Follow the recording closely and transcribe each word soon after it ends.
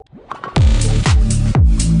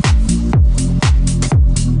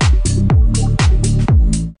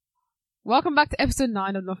Welcome back to episode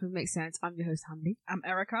 9 of Nothing Makes Sense. I'm your host, Hamdi. I'm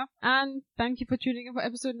Erika. And thank you for tuning in for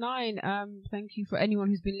episode 9. Thank you for anyone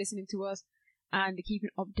who's been listening to us and keeping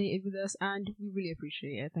updated with us, and we really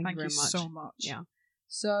appreciate it. Thank you very much. So much. Yeah.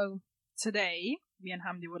 So today, me and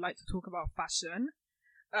Hamdi would like to talk about fashion.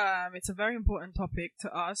 It's a very important topic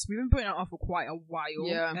to us. We've been putting it off for quite a while.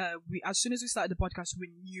 Yeah. As soon as we started the podcast, we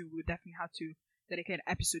knew we definitely had to dedicate an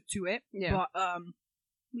episode to it. Yeah. But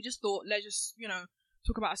we just thought, let's just,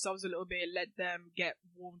 talk about ourselves a little bit, let them get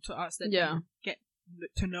warm to us, let them get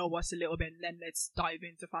to know us a little bit, and then let's dive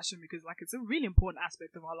into fashion, because it's a really important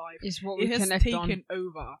aspect of our life. It's what we it has connect taken on.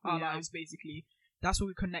 over our lives, basically. That's what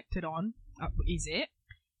we connected on. Is it?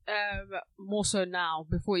 More so now.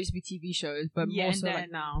 Before it used to be TV shows, but more so like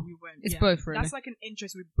now. It's both, really. That's like an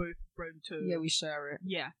interest we've both grown to. Yeah, we share it.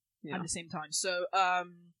 Yeah, at the same time. So,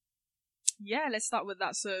 let's start with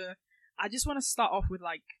that. So, I just want to start off with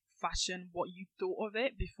fashion, what you thought of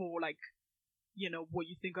it before, what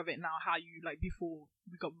you think of it now, how you before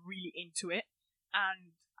we got really into it,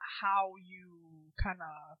 and how you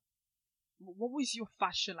what was your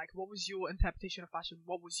fashion like? What was your interpretation of fashion?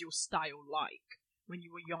 What was your style like when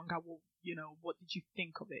you were younger? What did you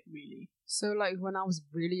think of it, really? So, when I was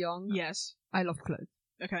really young, yes, I loved clothes.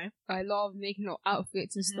 Okay. I love making little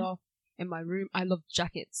outfits and stuff in my room. I love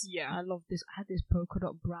jackets. Yeah. I love this. I had this polka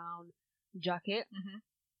dot brown jacket.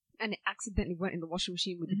 And it accidentally went in the washing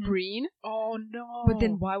machine with green. Oh no! But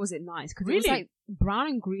then why was it nice? Because really? it was brown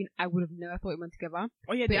and green. I would have never thought it went together.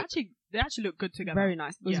 Oh yeah, they actually look good together. Very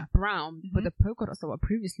nice. It was brown, but the polka dots that were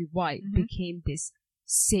previously white became this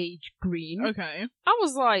sage green. Okay. I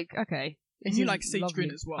was like, okay, and you like sage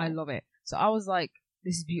green as well. I love it. So I was like,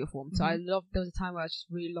 this is beautiful. So I loved. There was a time where I just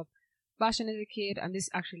really loved fashion as a kid, and this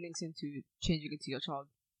actually links into changing into your child.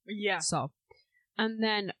 Yeah. So, and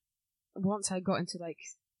then once I got into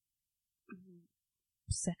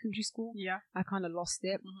secondary school, I kind of lost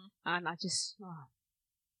it, and I just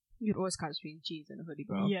you'd always catch me in jeans and a hoodie,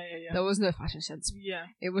 bro. Yeah. There was no fashion sense. Yeah,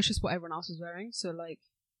 it was just what everyone else was wearing. So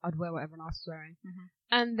I'd wear what everyone else was wearing,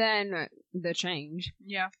 and then the change.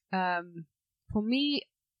 Yeah. For me,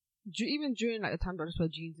 even during the time that I just wear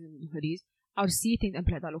jeans and hoodies, I would see things and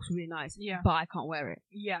be like, that looks really nice. Yeah. But I can't wear it.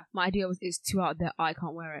 Yeah. My idea was, it's too out there. I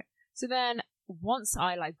can't wear it. So then once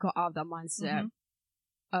I got out of that mindset.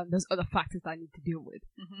 There's other factors that I need to deal with,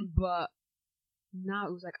 but now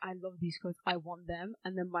it was I love these clothes, I want them,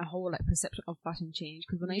 and then my whole perception of fashion changed.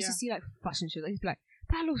 Because when I used to see fashion shows, I used to be like,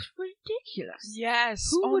 that looks ridiculous. Yes.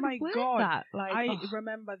 Who would my wear god. That? I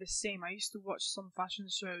remember the same. I used to watch some fashion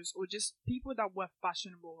shows, or just people that were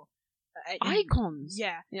fashionable, icons.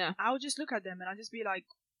 Yeah. I would just look at them and I'd just be like,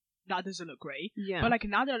 that doesn't look great. Yeah. But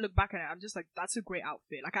now that I look back at it, I'm just like, that's a great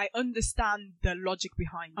outfit. I understand the logic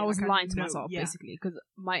behind it. I was lying to myself, basically, because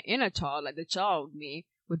my inner child, the child me,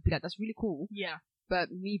 would be like, that's really cool. Yeah.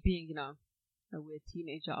 But me being, a weird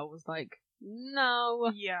teenager, I was like,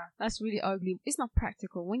 no. Yeah. That's really ugly. It's not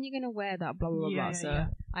practical. When you're gonna wear that, blah, blah, blah. So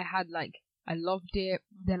I had I loved it.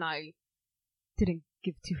 Then I didn't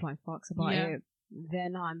give two flying fucks about it.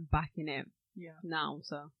 Then I'm back in it. Yeah. Now,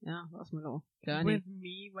 so that's my little journey. With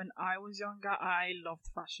me, when I was younger, I loved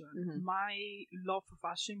fashion. My love for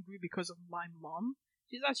fashion grew because of my mom.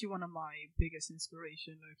 She's actually one of my biggest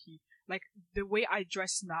inspiration, low-key. The way I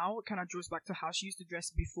dress now kind of draws back to how she used to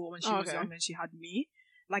dress before when she was young and she had me.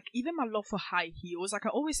 Even my love for high heels. I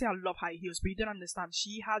always say I love high heels, but you don't understand.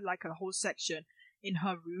 She had a whole section in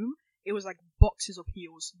her room. It was boxes of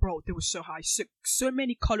heels. Bro, they were so high. So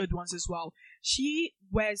many colored ones as well. She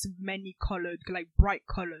wears many colored, bright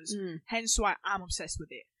colors. Hence why I'm obsessed with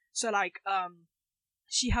it. So,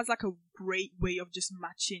 she has, a great way of just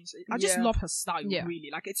matching. I just love her style, really.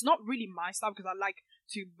 It's not really my style, because I like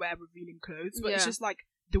to wear revealing clothes. But it's just,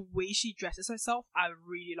 the way she dresses herself, I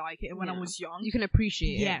really like it. And when I was young... You can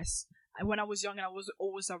appreciate it. Yes. And when I was young and I was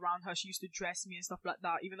always around her, she used to dress me and stuff like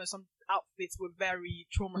that, even though some outfits were very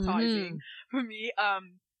traumatizing for me.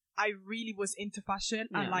 I really was into fashion,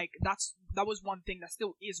 and that was one thing that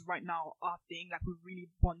still is right now our thing. We really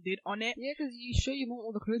bonded on it. Yeah, because you show your mom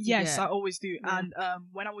all the clothes. Yes, I always do. Yeah. And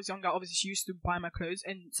when I was younger, obviously she used to buy my clothes,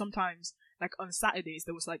 and sometimes on Saturdays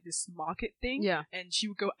there was this market thing. Yeah. And she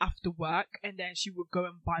would go after work, and then she would go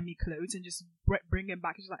and buy me clothes and just bring them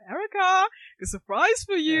back. She's like, Erika, a surprise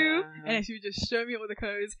for you. Yeah. And then she would just show me all the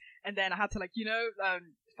clothes, and then I had to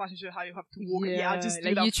fashion show how you have to walk. Yeah, I just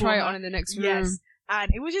do that. You try it on in the next room. Yes. And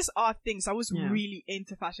it was just our thing. So I was really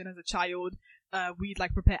into fashion as a child. We'd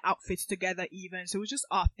prepare outfits together even. So it was just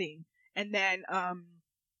our thing. And then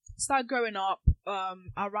started growing up,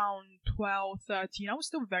 around 12, 13, I was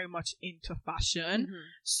still very much into fashion. Mm-hmm.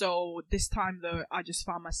 So this time though, I just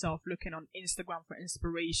found myself looking on Instagram for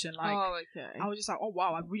inspiration. Like, I was just like, oh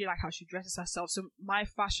wow, I really like how she dresses herself. So my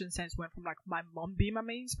fashion sense went from like my mom being my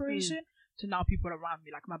main inspiration to now people around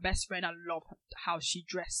me. Like my best friend, I love how she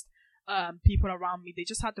dressed. People around me, they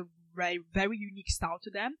just had a very, very unique style to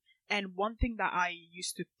them. And one thing that I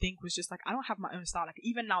used to think was just like, I don't have my own style. Like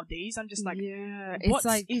even nowadays, I'm just like,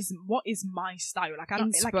 what is my style? Like I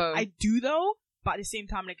don't like I do though, but at the same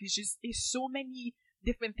time, like it's so many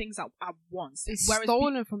different things at once. It's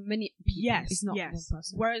stolen from many people. Yes, it's not one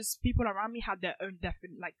person. Whereas people around me had their own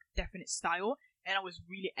definite style. And I was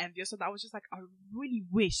really envious of that. I was just like, I really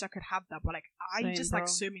wish I could have that, but like I just like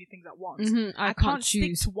so many things at once. Mm-hmm. I can't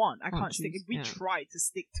stick to one. I can't stick. If we tried to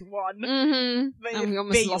stick to one, but and we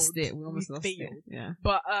almost lost it. We almost lost it. Yeah.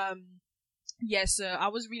 But so I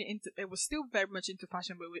was really into. It was still very much into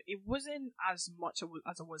fashion, but it wasn't as much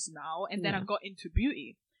as I was now. And then I got into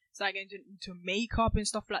beauty. So I got into makeup and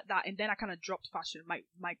stuff like that. And then I kind of dropped fashion.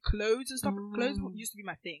 My clothes and stuff. Clothes used to be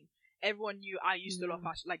my thing. Everyone knew I used to love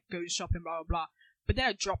fashion, like go shopping, blah, blah, blah. But then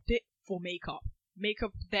I dropped it for makeup.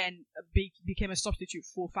 Makeup then became a substitute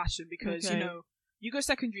for fashion because, you know, you go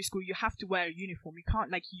secondary school, you have to wear a uniform. You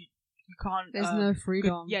can't, like, you can't... There's no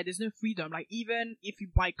freedom. There's no freedom. Like, even if you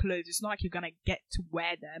buy clothes, it's not like you're going to get to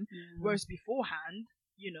wear them. Whereas beforehand,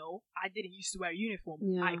 you know, I didn't used to wear a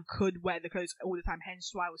uniform. I could wear the clothes all the time, hence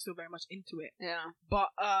why I was still very much into it. Yeah. But,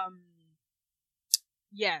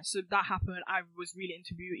 so that happened. I was really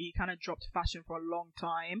into beauty, kind of dropped fashion for a long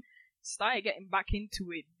time, started getting back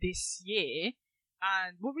into it this year,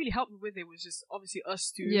 and what really helped me with it was just obviously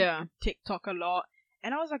us two, TikTok a lot,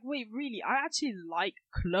 and I was like, wait, really, I actually like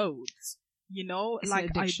clothes, you know, it's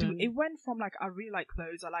like I do. It went from like, I really like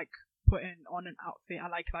clothes, I like putting on an outfit, I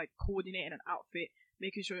like coordinating an outfit,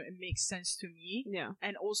 making sure it makes sense to me. Yeah.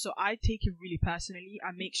 And also, I take it really personally.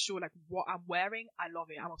 I make sure like what I'm wearing, I love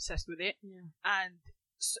it. I'm obsessed with it. Yeah. And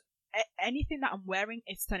so, anything that I'm wearing,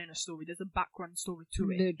 it's telling a story. There's a background story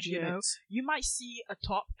to it. Legit. You know, you might see a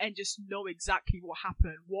top and just know exactly what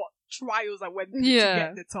happened, what trials I went through to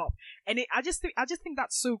get the top. And I just think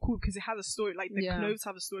that's so cool because it has a story. Like the clothes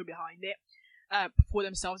have a story behind it, for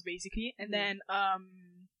themselves basically. And then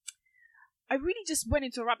I really just went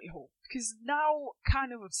into a rabbit hole because now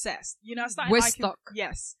kind of obsessed. You know, I started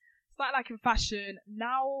started liking fashion.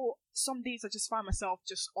 Now some days I just find myself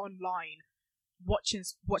just online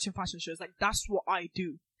watching fashion shows. Like that's what I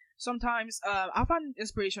do. Sometimes I find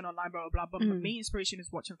inspiration online, blah blah blah, but my main inspiration is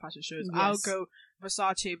watching fashion shows. I'll go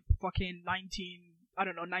Versace fucking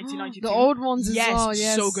 1992. The old ones as well.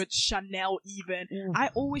 Yes, so good. Chanel even. I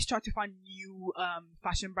always try to find new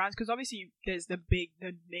fashion brands because obviously there's the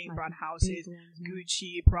name brand houses,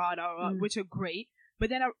 Gucci, Prada, which are great. But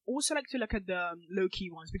then I also like to look at the low-key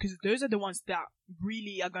ones because those are the ones that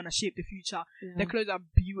really are gonna shape the future. Their clothes are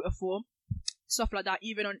beautiful. Stuff like that.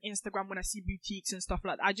 Even on Instagram when I see boutiques and stuff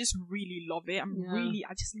like that, I just really love it.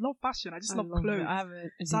 I just love fashion. I just love clothes.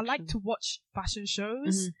 So I like to watch fashion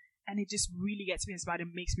shows and it just really gets me inspired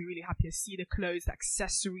and makes me really happy to see the clothes, the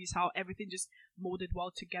accessories, how everything just molded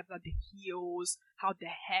well together, the heels, how the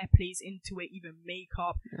hair plays into it, even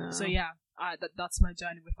makeup. So that's my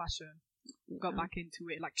journey with fashion. Got back into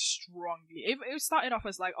it like strongly. It started off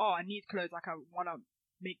as like, oh, I need clothes, like I want to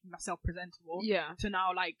make myself presentable. To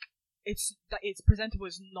now like, it's presentable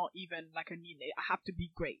is not even like a need. I have to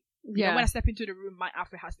be great. You know, when I step into the room, my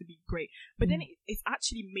outfit has to be great. But then it's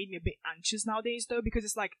actually made me a bit anxious nowadays though, because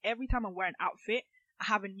it's like every time I wear an outfit, I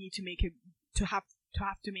have a need to make it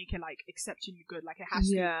to make it like exceptionally good. Like it has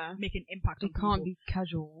to make an impact on people. It can't be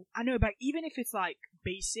casual. I know, but even if it's like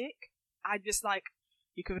basic, I just like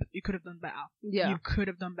you could have done better. You could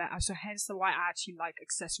have done better. So hence why I actually like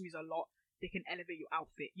accessories a lot. They can elevate your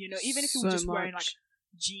outfit. You know, even if you were just wearing like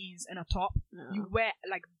jeans and a top, you wear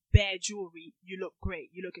like bare jewelry, you look great,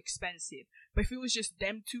 you look expensive. But if it was just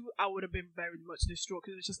them two, I would have been very much distraught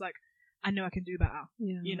because it's just like, I know I can do better.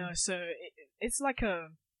 You know, so it's like a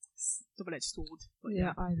double-edged sword. But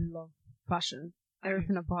I love fashion.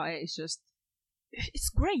 Everything about it is just, it's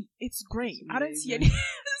great. It's great. I don't see any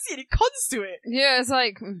cons to it. Yeah, it's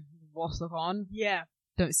like, what's the con? Yeah.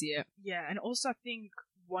 Don't see it. Yeah, and also I think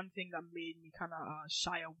one thing that made me kind of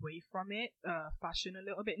shy away from it, fashion a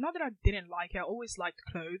little bit. Not that I didn't like it, I always liked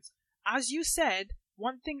clothes. As you said,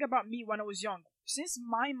 one thing about me when I was young, since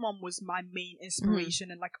my mom was my main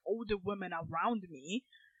inspiration and like older women around me,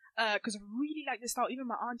 because I really like this style. Even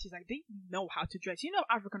my aunties, like they know how to dress. You know,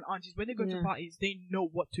 African aunties when they go to parties, they know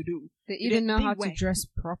what to do. They either know how to dress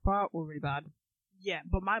proper or really bad. Yeah,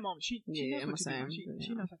 but my mom, she knows what to do.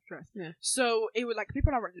 She knows how to dress. Yeah. So it was like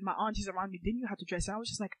people around, my aunties around me, they knew how to dress. And I was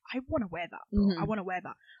just like, I want to wear that, bro. I want to wear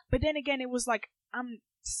that. But then again, it was like, I'm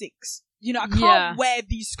 6. You know, I can't wear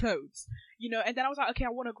these clothes. You know, and then I was like, okay, I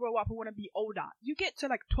want to grow up. I want to be older. You get to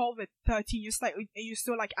like 12 or 13, you're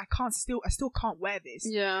still like, I still can't wear this.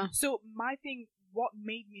 Yeah. So my thing, what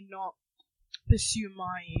made me not pursue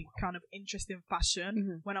my kind of interest in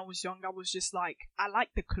fashion when I was young, I was just like, I like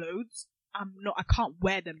the clothes. I can't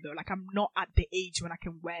wear them though. Like, I'm not at the age when I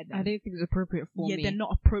can wear them. I don't think it's appropriate for me. Yeah, they're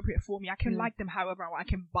not appropriate for me. I can like them however I want. I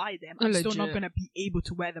can buy them. I'm still not going to be able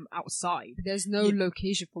to wear them outside. There's no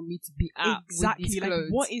location for me to be at. Exactly. With these like, clothes.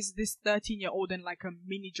 What is this 13-year-old in like a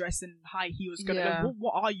mini dress and high heels gonna like,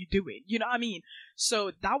 what are you doing? You know what I mean?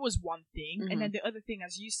 So that was one thing. And then the other thing,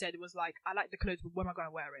 as you said, was like, I like the clothes, but when am I going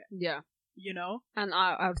to wear it? Yeah. You know? And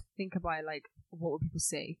I would think about it, like, what would people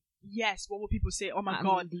say? Yes, what would people say? Oh my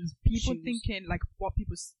god, these people shoes. Thinking like what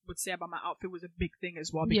people would say about my outfit was a big thing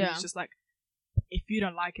as well, because it's just like, if you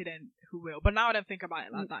don't like it, then who will? But now I don't think about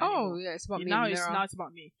it like that anymore. Yeah, it's about me. Now it's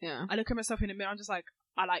about me. Yeah, I look at myself in the mirror, I'm just like,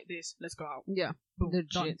 I like this, let's go out. Yeah. Boom,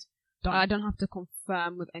 legit. Done. I don't have to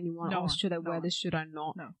confirm with anyone else, should I wear this, should I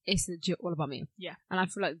not? No. It's legit all about me. Yeah. And I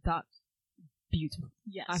feel like that's beautiful.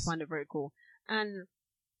 Yes. I find it very cool. And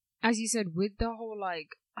as you said, with the whole like,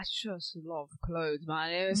 I just love clothes,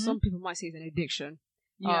 man. Some people might say it's an addiction.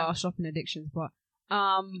 Yeah. Shopping addictions, but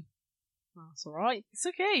it's alright. It's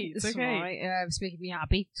okay. It's okay. Alright. It's making me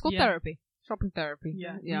happy. It's called therapy. Shopping therapy.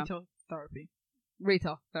 Yeah. Retail therapy.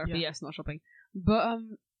 Retail therapy, yes, not shopping. But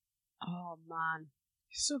oh man.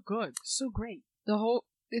 It's so good. So great.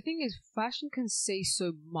 The thing is, fashion can say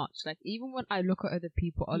so much. Like, even when I look at other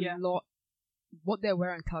people, a lot, what they're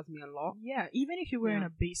wearing tells me a lot. Yeah, even if you're wearing a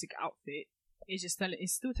basic outfit, it's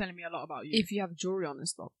still telling me a lot about you. If you have jewelry on and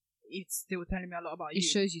stuff, it's still telling me a lot about you. It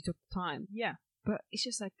shows you took the time. Yeah. But it's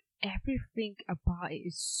just like, everything about it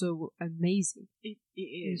is so amazing. It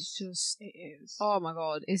is. It's just... It is. Oh my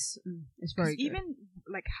god, it's very good. Even,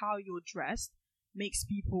 like, how you're dressed makes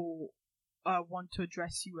people want to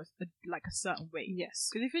address you as like a certain way. Yes.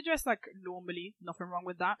 Because if you dress like normally, nothing wrong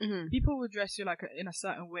with that. People will dress you like in a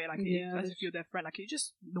certain way, like as if you're their friend, like you're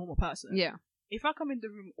just a normal person. Yeah. If I come in the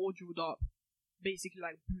room all jeweled up, basically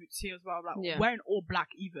like boots, heels, blah blah, wearing all black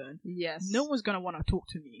even, no one's gonna want to talk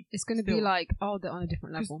to me. It's gonna be like, oh, they're on a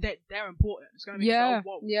different level. They're important. It's gonna be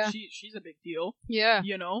she's a big deal. Yeah.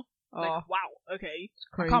 You know? Like, wow, okay.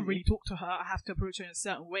 I can't really talk to her. I have to approach her in a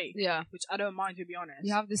certain way. Yeah. Which I don't mind, to be honest.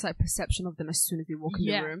 You have this like perception of them as soon as they walk in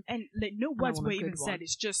the room. And like no words were even said.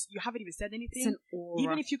 It's just, you haven't even said anything. It's an aura.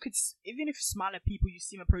 Even if you smile at people, you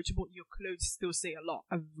seem approachable, your clothes still say a lot.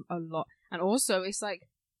 A lot. And also, it's like,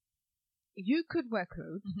 you could wear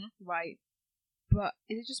clothes, right? But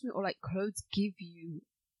is it just me, or like clothes give you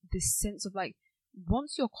this sense of like,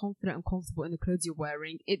 once you're confident and comfortable in the clothes you're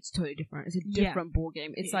wearing, it's totally different. It's a different ball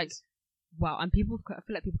game. It's like, wow, and I feel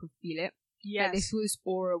like people can feel it. Yeah, like, they feel this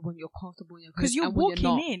aura when you're comfortable in your clothes. Because you're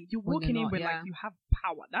walking in with like, you have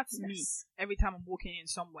power. That's me. Every time I'm walking in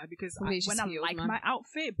somewhere, because when I like my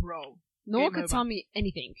outfit, bro, no one can tell me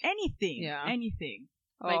anything. Anything.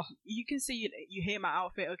 Like, you can say you hear my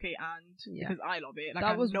outfit, okay, and because I love it, like,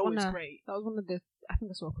 it's great. That was one of the, I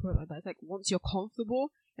think that's what I put it like that. It's like, once you're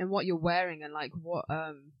comfortable in what you're wearing and like what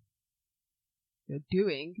you're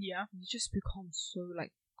doing, you just become so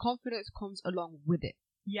like, confidence comes along with it.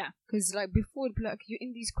 Yeah, because like before it'd be like, you're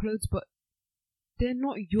in these clothes, but they're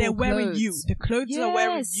not your They're wearing you. The clothes are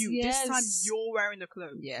wearing you. This time you're wearing the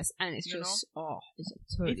clothes. Yes, and it's just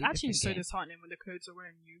it's totally actually so disheartening when the clothes are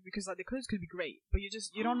wearing you, because like the clothes could be great, but you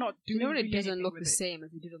don't not doing. You know when it doesn't look the same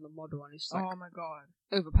as it did on the model, and it's like, oh my god,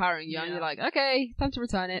 overpowering you, and you're like, okay, time to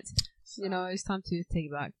return it. So, it's time to take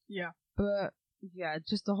it back. Yeah, but yeah,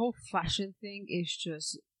 just the whole fashion thing is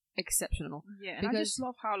just exceptional. Yeah, and I just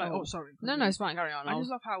love how like, sorry, no, it's fine, carry on. I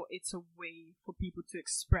just love how it's a way for people to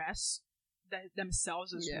express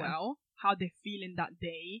themselves as well, how they're feeling that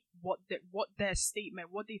day, what their statement,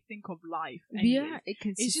 what they think of life. It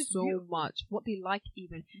can see so much, what they like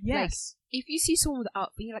even. Yes. Like, if you see someone with the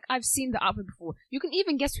outfit, you're like, I've seen the outfit before, you can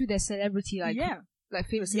even guess who their celebrity, like, like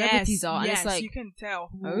famous celebrities are. And it's like, you can tell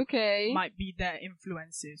who might be their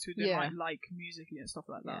influences, who they might like musically and stuff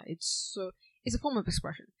like that. It's a form of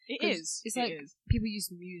expression. It's like people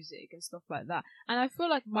use music and stuff like that, and I feel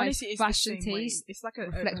like my fashion taste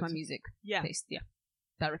reflects my music taste,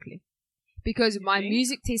 directly. Because my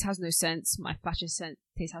music taste has no sense, my fashion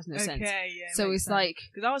taste has no sense. So it's sense. Like,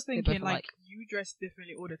 because I was thinking like you dress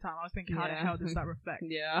differently all the time. I was thinking, how the hell does that reflect?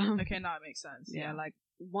 Okay, now it makes sense. Like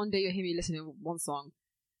one day you'll hear me listening to one song.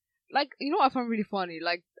 Like, you know what I find really funny?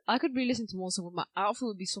 Like, I could re-listen to more songs, but my outfit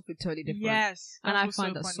would be something totally different. Yes. And I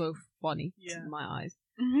find that so funny in my eyes.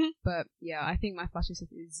 Mm-hmm. But yeah, I think my fashion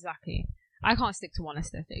sense is exactly. I can't stick to one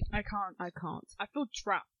aesthetic. I can't. I feel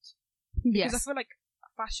trapped. Yes. Because I feel like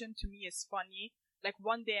fashion to me is funny. Like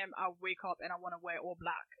one day I wake up and I want to wear all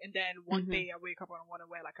black, and then one day I wake up and I want to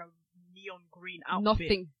wear like a neon green outfit.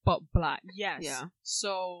 Nothing but black. Yes. Yeah.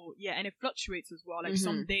 So yeah, and it fluctuates as well. Like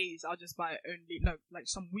some days I'll just buy only like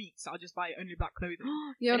some weeks I'll just buy only black clothing.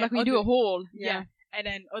 Yeah, like we do a haul. Yeah. And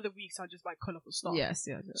then other weeks I'll just buy colourful stuff. Yes.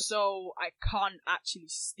 So I can't actually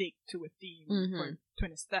stick to a theme to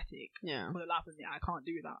an aesthetic. Yeah. For the life of me, I can't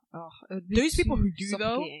do that. Oh, those people who do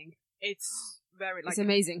though, it's very like it's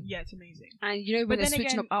amazing. Yeah, it's amazing. And you know, when they're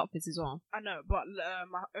switching up outfits as well. I know, but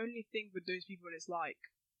my only thing with those people is like,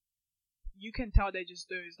 you can tell they're just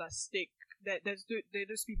those that stick. They're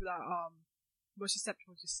those people that more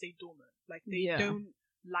susceptible to stay dormant. Like they don't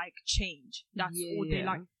like change. That's all they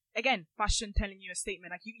like. Again, fashion telling you a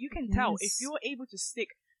statement. Like you can tell if you're able to stick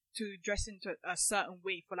to dressing to a certain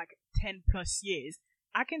way for like 10 plus years.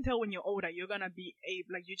 I can tell when you're older, you're gonna be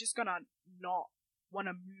you're just gonna not want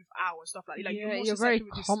to move out and stuff like that. Like you're very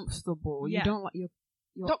comfortable. You don't like you're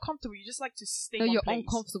not comfortable. You just like to stay. No, you're place.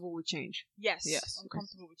 Uncomfortable with change. Yes,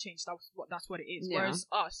 uncomfortable with change. That's what it is. Yeah. Whereas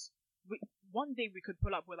us, one day we could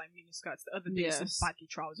pull up with like mini skirts. The other day some baggy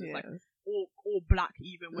trousers, like all black,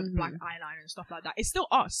 even with black eyeliner and stuff like that. It's still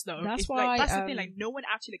us though. That's why that's the thing. Like no one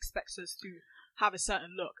actually expects us to have a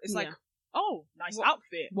certain look. It's like, oh, nice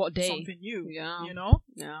outfit. What day? Something new. Yeah. You know.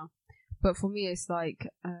 Yeah. But for me, it's like,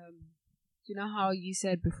 you know how you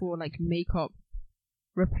said before, like makeup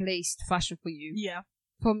replaced fashion for you. Yeah.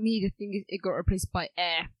 For me, the thing is, it got replaced by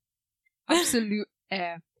air. Absolute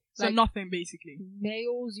air. So like, nothing basically.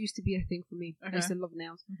 Nails used to be a thing for me. Okay. I used to love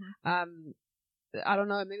nails. I don't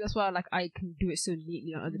know. Maybe that's why I can do it so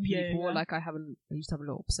neatly on other people. Yeah. Like I used to have a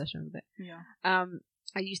little obsession with it. Yeah.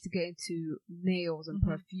 I used to get into nails and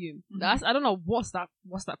perfume. I don't know what's that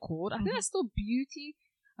called. I think that's still beauty.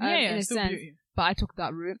 In a sense. Beauty. But I took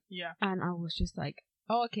that route. Yeah. And I was just like,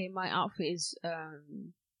 oh, okay, my outfit is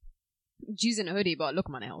jeans and a hoodie, but look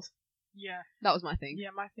at my nails. Yeah. That was my thing. Yeah,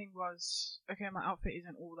 my thing was, okay, my outfit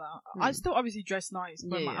isn't all that. I still obviously dress nice,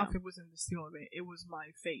 but my outfit wasn't the steal of it. It was my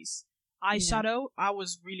face. Eyeshadow, I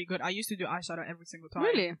was really good. I used to do eyeshadow every single time.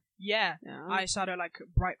 Really? Yeah. Eyeshadow, like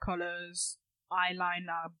bright colors,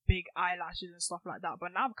 eyeliner, big eyelashes and stuff like that.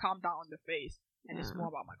 But now I've calmed down on the face and it's more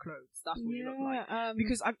about my clothes. That's what you look like.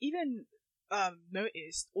 Because I've even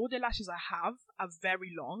noticed all the lashes I have are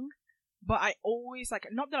very long. But I always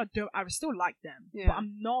not that I still like them, but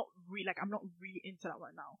I'm not really into that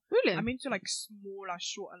right now. Really? I'm into like smaller,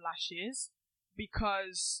 shorter lashes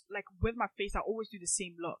because like with my face, I always do the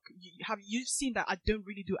same look. You've seen that I don't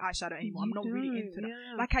really do eyeshadow anymore. I'm not really into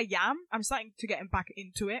that. Like I am. I'm starting to get back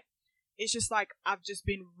into it. It's just like I've just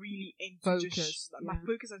been really into just my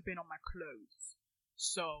focus has been on my clothes.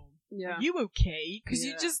 So are you okay? Because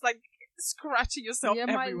you just like scratching yourself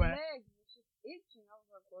everywhere. My leg was just itching.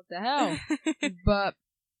 What the hell? But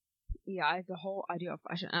the whole idea of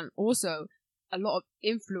fashion, and also a lot of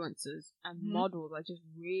influencers and models, I just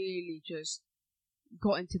really just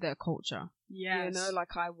got into their culture. Yes. You know,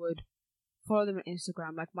 like I would follow them on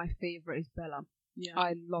Instagram. Like my favorite is Bella. Yeah.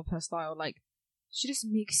 I love her style. Like she just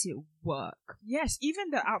makes it work. Yes,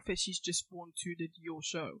 even the outfit she's just worn to the Dior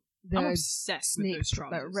show. I'm obsessed with those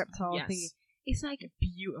trousers. That reptile thingy. It's like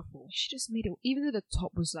beautiful. She just made it, even though the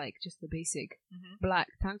top was like just the basic black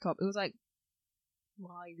tank top, it was like,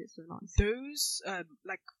 why is it so nice? Those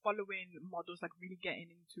like following models, like really getting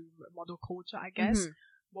into model culture, I guess.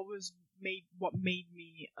 What made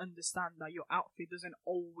me understand that your outfit doesn't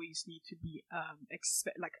always need to be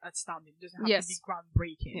outstanding. It doesn't have to be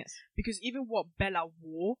groundbreaking. Yes. Because even what Bella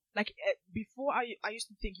wore, like before, I used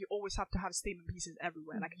to think you always have to have statement pieces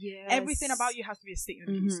everywhere. Like everything about you has to be a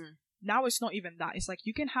statement piece. Now it's not even that. It's like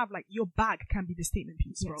you can have like your bag can be the statement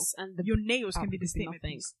piece, bro. And your nails can be the statement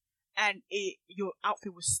piece. And your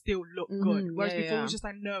outfit will still look good. Whereas before it was just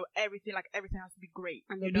like, no, everything has to be great.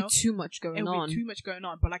 And there'll be too much going on. Be too much going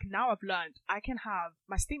on. But like now I've learned I can have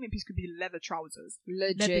my statement piece could be leather trousers,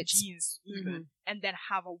 leather jeans even, and then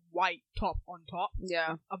have a white top on top.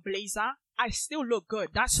 Yeah. A blazer. I still look good.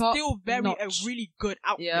 That's still a really good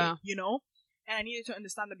outfit, you know? And I needed to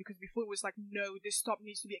understand that because before it was like, no, this top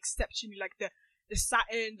needs to be exceptionally like the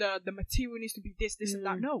satin, the material needs to be this and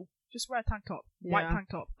that. No, just wear a tank top, white tank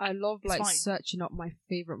top. I love searching up my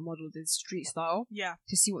favorite models in street style. Yeah,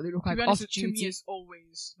 to see what they look like off duty. To me, it's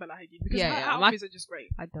always Bella Hadid because her outfits are just great.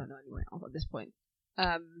 I don't know anyone else at this point.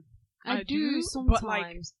 I do sometimes, but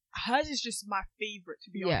like hers is just my favorite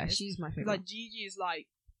to be honest. Yeah, she's my favorite. Like Gigi is like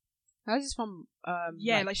Hers is from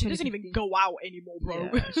like she doesn't even go out anymore, bro.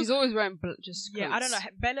 Yeah. She's always wearing just I don't know.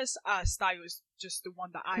 Bella's style is just the one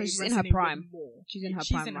that I resonate in her prime. More. She's in her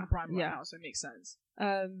prime right now, so it makes sense.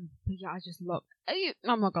 But yeah, I just love.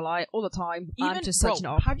 I'm not gonna lie, all the time. Even, I'm just searching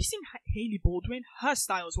up. Have you seen Hailey Baldwin? Her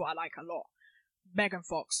style is what I like a lot. Megan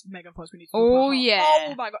Fox, we need to talk about her. Yeah.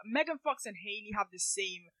 Oh my god, Megan Fox and Hailey have the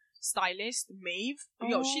same stylist, Maeve.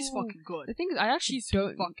 Yo, she's fucking good. The thing is, I actually she's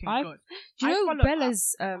don't. fucking good. Do you know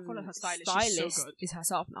Bella's I follow her stylist so is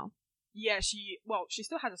herself now? Yeah, she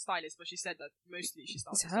still has a stylist, but she said that mostly she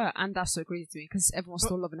styles It's her, and that's so crazy to me because everyone's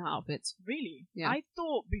still loving her outfits. Really? Yeah. I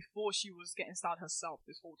thought before she was getting styled herself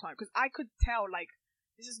this whole time because I could tell like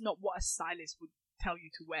this is not what a stylist would tell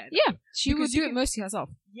you to wear. Yeah, she would do it mostly herself.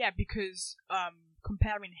 Yeah, because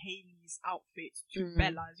comparing Hailey's outfit to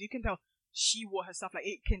Bella's, you can tell she wore her stuff like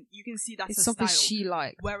you can see that's it's her something style. she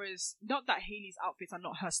likes. Whereas not that Hailey's outfits are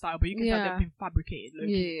not her style, but you can tell they've been fabricated.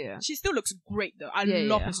 Yeah. She still looks great though. I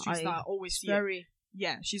love her street style. I always see it.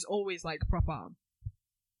 Yeah, she's always like proper.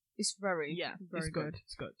 It's very it's good.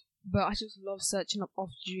 It's good. But I just love searching up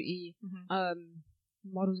off duty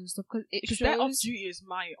models and stuff because it shows their off duty is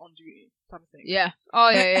my on duty type of thing. Yeah. Oh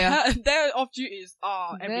yeah. Their off duties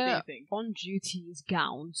are everyday thing. On duty is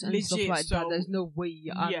gowns and legit, stuff like that. There's no way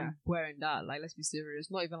I'm wearing that. Like, let's be serious.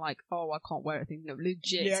 Not even like, oh, I can't wear it. Thing. No,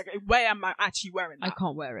 legit. Yeah. Where am I actually wearing that? I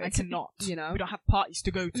can't wear it. I cannot. You know, we don't have parties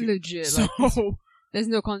to go to. Legit. So there's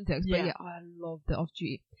no context. But yeah, I love the off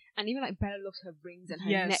duty. And even like Bella loves her rings and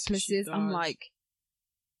her necklaces. I'm like,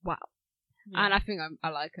 wow. Yeah. And I think I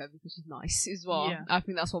like her because she's nice as well. Yeah. I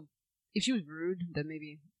think that's what. If she was rude, then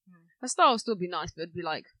maybe her style would still be nice, but it'd be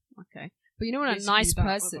like, okay. But you know when a nice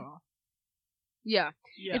person,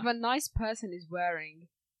 if a nice person is wearing,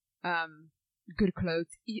 good clothes,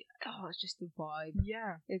 it's just a vibe.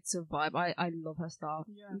 Yeah, it's a vibe. I love her style.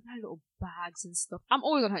 Yeah, her little bags and stuff. I'm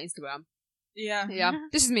always on her Instagram. Yeah,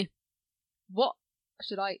 This is me. What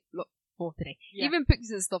should I look for today? Yeah. Even pictures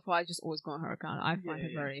and stuff, I just always go on her account. I find her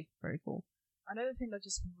very, very cool. Another thing that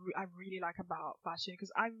I really like about fashion,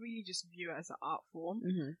 because I really just view it as an art form.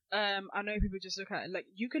 I know people just look at it, like,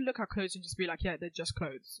 you can look at clothes and just be like, yeah, they're just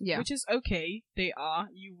clothes. Yeah. Which is okay. They are.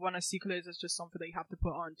 You want to see clothes as just something that you have to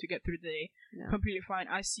put on to get through the day. Yeah. Completely fine.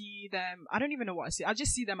 I see them, I don't even know what I see. I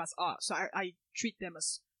just see them as art. So I treat them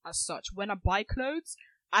as such. When I buy clothes,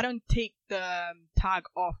 I don't take the tag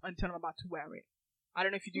off until I'm about to wear it. I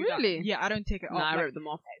don't know if you do that. Really? Yeah, I don't take it off. I rip them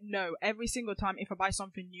off. No, every single time if I buy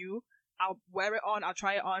something new, I'll wear it on, I'll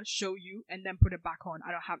try it on, show you, and then put it back on.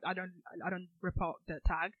 I don't rip out the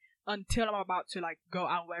tag until I'm about to like go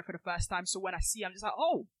out and wear it for the first time. So when I see, I'm just like,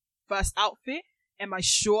 oh, first outfit. Am I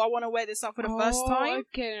sure I want to wear this out for the first time?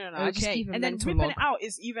 Okay, no. I just keep and then whipping it out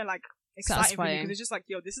is even like exciting for me because it's just like,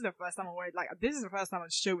 yo, this is the first time I wear it. Like, this is the first time I'm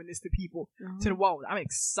showing this to people, to the world. I'm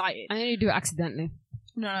excited. And then you do it accidentally.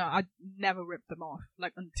 No, I never rip them off,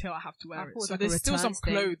 like, until I have to wear it. So there's still some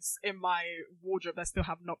clothes in my wardrobe that still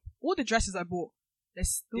have not... All the dresses I bought, they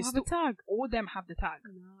still have the tag. All of them have the tag.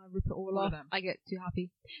 No, I rip it all off. I get too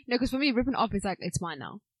happy. No, because for me, ripping it off is like, it's mine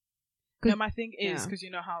now. No, my thing is, because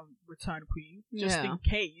you know how I'm return queen, just in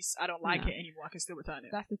case I don't like it anymore, I can still return it.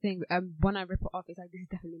 That's the thing. When I rip it off, it's like, this is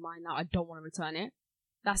definitely mine now. I don't want to return it.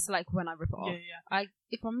 That's like when I rip it off. Yeah.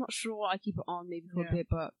 If I'm not sure, I keep it on maybe for a bit,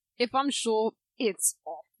 but if I'm sure, it's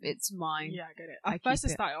off. It's mine. Yeah, I get it. At first, I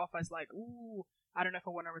started off as like, ooh, I don't know if I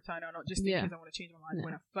want to return it or not, just in case I want to change my mind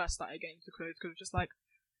when I first started getting into clothes, because it's just like,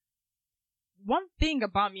 one thing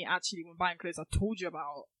about me actually when buying clothes I told you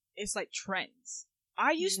about, it's like trends.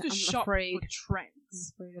 I used to shop for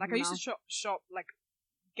trends. Like, I used to shop, like,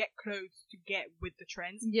 get clothes to get with the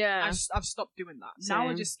trends. Yeah. I've stopped doing that. Same. Now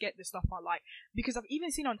I just get the stuff I like. Because I've even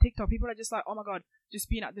seen on TikTok, people are just like, oh my god, just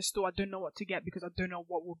being at the store, I don't know what to get because I don't know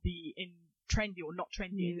what will be in trendy or not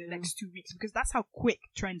trendy in the next 2 weeks, because that's how quick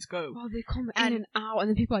trends go. Oh, they come in and out, and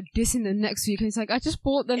then people are dissing them next week, and it's like, I just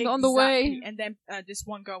bought them on the way. And then this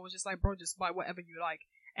one girl was just like, bro, just buy whatever you like.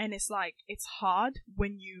 And it's like, it's hard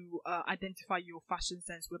when you identify your fashion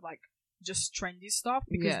sense with like just trendy stuff,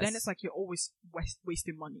 because then it's like you're always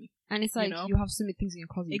wasting money. And it's like, you have so many things in your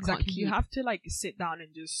closet. Exactly. You have to like sit down and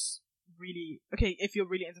just really, okay, if you're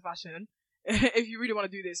really into fashion, if you really want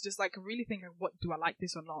to do this, just like really think of, what do I like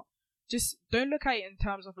this or not? Just don't look at it in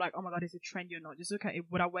terms of like, oh my god, is it trendy or not? Just look at it,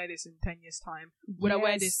 would I wear this in 10 years time? Would I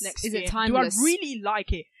wear this next year? Is it timeless? Do I really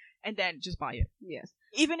like it? And then just buy it. Yes.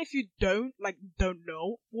 Even if you don't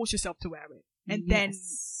know, force yourself to wear it. And then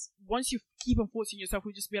once you keep on forcing yourself,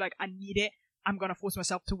 you'll just be like, I need it. I'm gonna force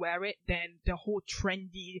myself to wear it, then the whole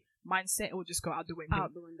trendy mindset will just go out the window.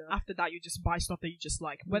 After that, you just buy stuff that you just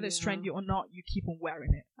like. Whether it's trendy or not, you keep on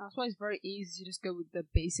wearing it. That's why it's very easy to just go with the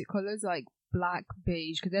basic colours, like black,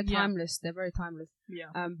 beige, because they're timeless. They're very timeless.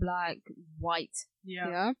 Yeah. Black, white.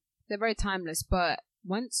 Yeah. They're very timeless. But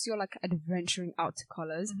once you're like adventuring out to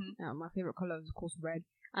colours, my favourite colour is of course red.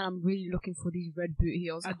 And I'm really looking for these red boot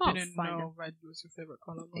heels. I didn't know red was your favourite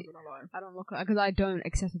colour. I'm not gonna lie. I don't look because I don't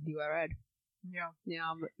excessively wear red. Yeah.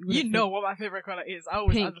 You know what my favourite colour is. I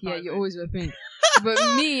always pink. Yeah, you always wear pink. But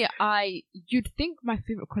me, you'd think my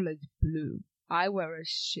favourite colour is blue. I wear a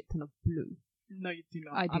shit ton of blue. No, you do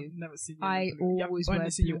not. I do. I've never seen you. I always wear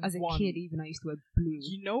blue. As a kid, even I used to wear blue.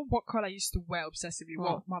 You know what colour I used to wear obsessively?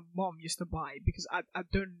 What my mom used to buy, because I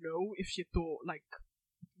don't know if she thought like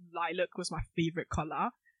lilac was my favourite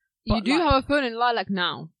colour. You do have a phone in lilac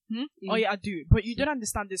now. Oh yeah, I do. But you don't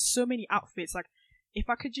understand. There's so many outfits. Like, if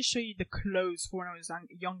I could just show you the clothes for when I was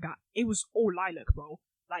younger, it was all lilac, bro.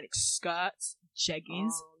 Like skirts,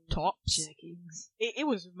 jeggings, tops. Jeggings. It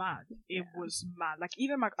was mad. It was mad. Like,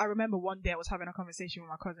 even I remember one day I was having a conversation with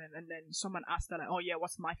my cousin, and then someone asked her like, "Oh yeah,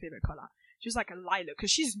 what's my favorite color?" She was like a lilac,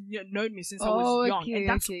 because she's known me since I was young, and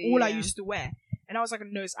that's all I used to wear. And I was like,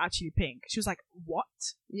 no, it's actually pink. She was like, what?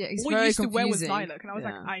 Yeah, it's all very you used confusing. to wear was lilac. And I was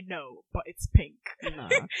like, I know, but it's pink. No.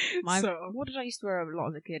 What did I used to wear a lot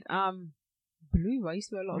as a kid? Blue. I used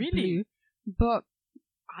to wear a lot of blue. But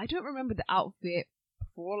I don't remember the outfit.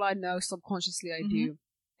 For all I know, subconsciously I do.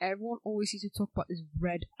 Everyone always used to talk about this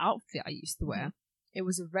red outfit I used to wear. It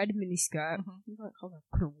was a red miniskirt. I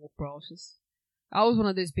couldn't walk, bro. I was one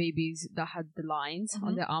of those babies that had the lines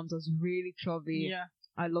on their arms. I was really chubby. Yeah.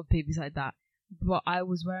 I love babies like that. But I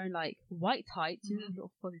was wearing like white tights,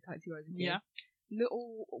 little fuzzy tights you guys again. Yeah.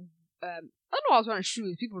 Little I don't know, I was wearing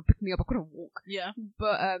shoes. People would pick me up. I couldn't walk. Yeah.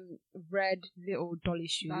 But red little dolly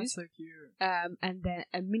shoes. That's so cute. And then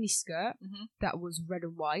a mini skirt that was red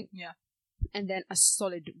and white. Yeah. And then a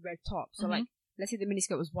solid red top. So like, let's say the mini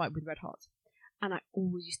skirt was white with red hearts. And I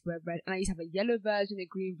always used to wear red. And I used to have a yellow version, a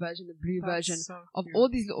green version, a blue version of all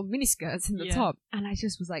these little mini skirts in the top. And I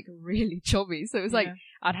just was like really chubby. So it was like,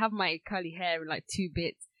 I'd have my curly hair in like 2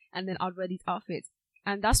 bits, and then I'd wear these outfits.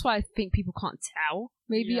 And that's why I think people can't tell.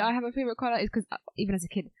 Maybe I have a favorite color, is because even as a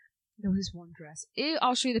kid, there was this one dress.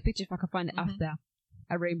 I'll show you the picture if I can find it after.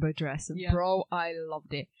 A rainbow dress. And bro, I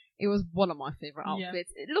loved it. It was one of my favorite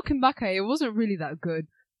outfits. Looking back at it, it wasn't really that good.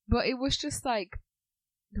 But it was just like,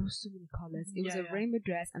 there was so many colours. It was a rainbow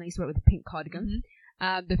dress, and I used to wear it with a pink cardigan.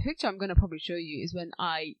 The picture I'm going to probably show you is when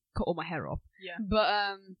I cut all my hair off. Yeah. But,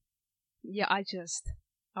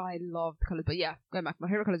 I love the colours. But yeah, going back, my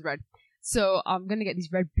favorite colour is red. So I'm going to get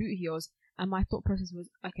these red boot heels, and my thought process was,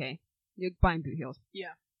 okay, you're buying boot heels.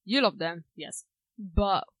 Yeah. You love them, yes.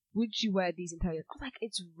 But would you wear these entirely? I was like,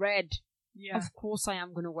 it's red. Yeah. Of course I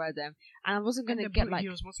am going to wear them. And I wasn't going to get like...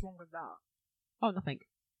 heels, what's wrong with that? Oh, nothing.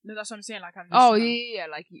 No, that's what I'm saying. Like, yeah.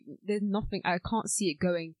 Like, there's nothing. I can't see it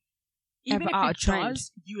going even ever if out it of trend.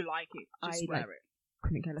 Does, you like it. Just wear it.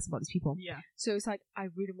 Couldn't care less about these people. Yeah. So it's like, I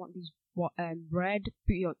really want these red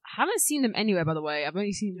boot heels. I haven't seen them anywhere, by the way. I've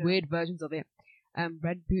only seen weird versions of it.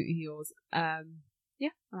 Red boot heels. And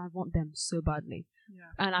I want them so badly.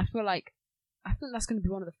 Yeah. And I think that's going to be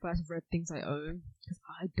one of the first red things I own, because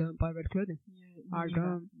I don't buy red clothing. Yeah, I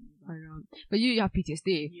don't. But you have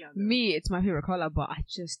PTSD. Yeah, me, it's my favorite color, but I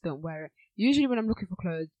just don't wear it. Usually when I'm looking for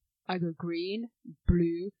clothes, I go green,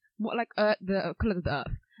 blue, more like the color of the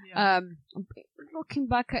earth. Yeah. Looking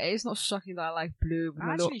back at it, it's not shocking that I like blue.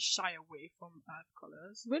 I actually shy away from earth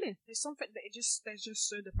colors. Really? There's something that they're just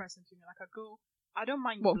so depressing to me. Like, I don't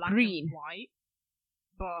mind black green? And white,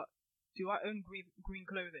 but do I own green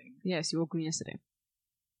clothing? Yes, you wore green yesterday.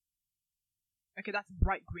 Okay, that's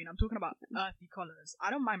bright green. I'm talking about earthy colors. I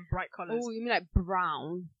don't mind bright colors. Oh, you mean like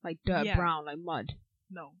brown? Like dirt brown, like mud?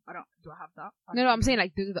 No, I don't. Do I have that? No, I'm saying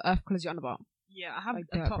like those are the earth colors you're on about. Yeah, I have like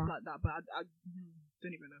a top brown. Like that, but I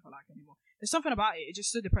don't even know if I like it anymore. There's something about it. It's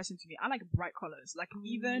just so depressing to me. I like bright colors. Like,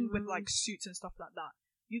 even with like suits and stuff like that.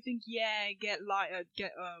 You think, get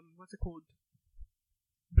what's it called?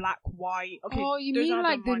 Black, white. Okay. Oh, you mean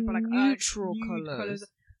like the neutral colors?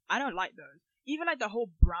 I don't like those. Even like the whole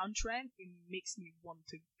brown trend, it makes me want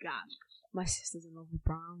to gag. My sister's in love with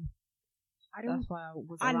brown. That's why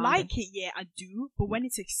I like it. Yeah, I do. But when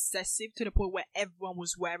it's excessive to the point where everyone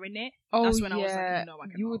was wearing it, that's when I was like, no, I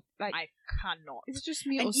cannot. I cannot. It's just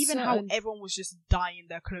me. And even how everyone was just dyeing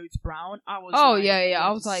their clothes brown, I was.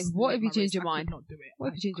 I was like, what if you change your mind? Not do it. What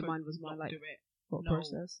if you change your mind? Was my like thought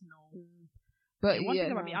process? No. But one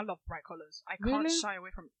thing about me, I love bright colors. I can't shy away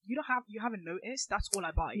from. You haven't noticed? That's all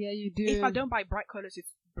I buy. Yeah, you do. If I don't buy bright colors,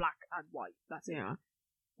 it's black and white. That's it. Yeah.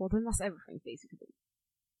 Well, then that's everything, basically.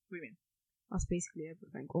 What do you mean? That's basically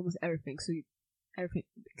everything. Almost everything. So everything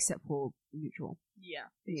except for neutral. Yeah.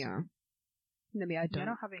 Basically. Yeah. Maybe I don't.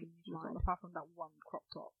 You're not having neutral apart from that one crop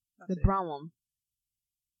top. The brown one.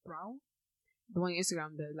 Brown? The one on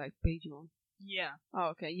Instagram, the like beige one. Yeah.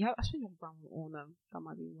 Oh, okay. You have, I think you have brown one. Or no, that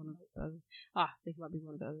might be one of the others. I think it might be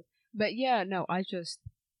one of the others. But yeah, no, I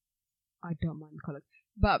don't mind the colours.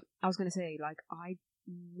 But I was gonna say, like, I'm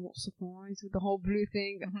not surprised with the whole blue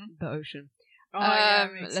thing. Mm-hmm. The ocean. Oh, yeah,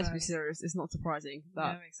 let's be serious. It's not surprising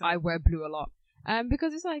that I wear blue a lot.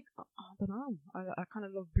 Because it's like, I don't know. I kind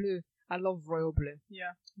of love blue. I love royal blue.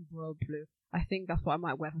 Yeah. Royal blue. I think that's what I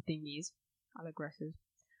might wear for thingies. I'll aggressive.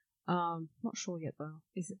 Not sure yet though.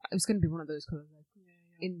 It's going to be one of those colours, like,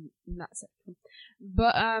 in that section.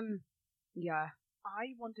 But yeah.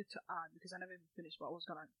 I wanted to add, because I never even finished what I was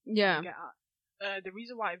gonna get at. The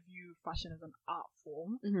reason why I view fashion as an art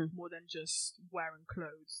form more than just wearing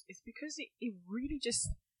clothes is because it really just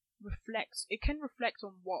reflects. It can reflect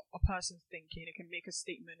on what a person's thinking. It can make a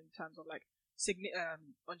statement in terms of like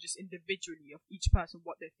on just individually of each person,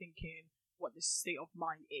 what they're thinking, what the state of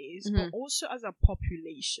mind is, but also as a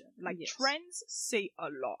population. Like, trends say a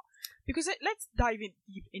lot. Because let's dive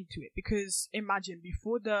deep into it. Because imagine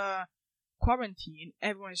before the quarantine,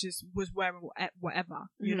 everyone just was wearing whatever,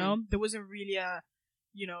 you know? There wasn't really a,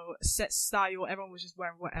 set style. Everyone was just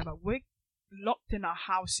wearing whatever. We're locked in our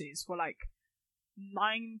houses for like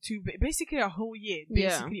 9 to basically a whole year.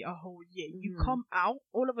 You come out,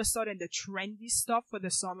 all of a sudden the trendy stuff for the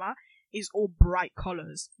summer is all bright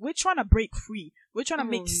colors. We're trying to break free. We're trying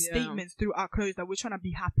to make statements through our clothes that we're trying to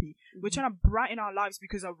be happy. We're trying to brighten our lives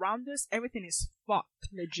because around us everything is fucked.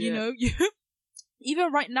 Legit.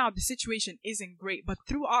 Even right now the situation isn't great, but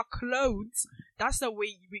through our clothes, that's the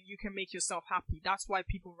way you can make yourself happy. That's why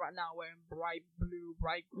people right now are wearing bright blue,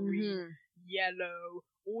 bright green, yellow,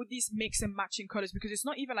 all these mix and matching colors, because it's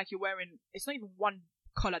not even like it's not even one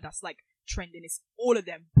color that's like trending. It's all of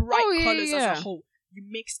them bright colors as a whole. You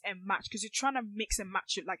mix and match because you're trying to mix and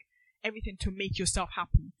match it, like everything to make yourself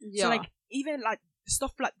happy. So like even like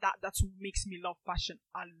stuff like that, that's what makes me love fashion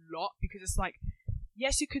a lot, because it's like,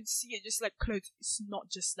 yes, you could see it just like clothes. It's not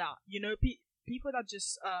just that, people that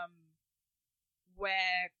just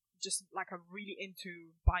wear just like are really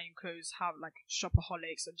into buying clothes, have like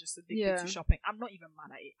shopaholics and just addicted to shopping. I'm not even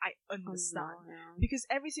mad at it. I understand because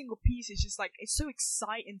every single piece is just like, it's so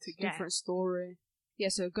exciting to get. Different story. Yeah,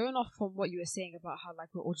 so going off from what you were saying about how like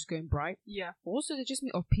we're all just going bright. Yeah. Also, it just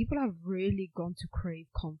means people have really gone to crave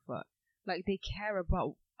comfort. Like, they care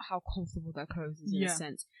about how comfortable their clothes is in a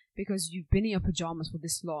sense, because you've been in your pajamas for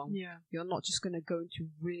this long. Yeah. You're not just gonna go into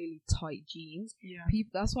really tight jeans. Yeah.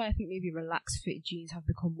 That's why I think maybe relaxed fit jeans have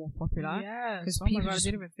become more popular. Yeah. Because people just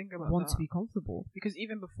didn't even think about want to be comfortable. Because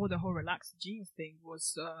even before the whole relaxed jeans thing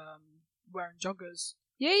was wearing joggers.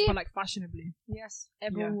 Yeah. But like fashionably. Yes.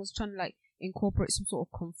 Everyone was trying to like incorporate some sort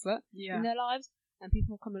of comfort in their lives. And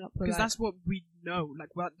people coming up with because that's what we know, like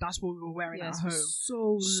that's what we were wearing at home.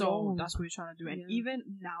 So long. That's what we're trying to do. And even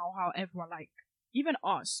now, how everyone, like, even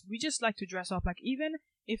us, we just like to dress up. Like, even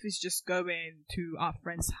if it's just going to our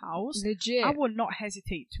friend's house, legit, I would not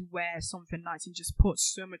hesitate to wear something nice and just put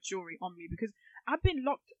so much jewelry on me, because I've been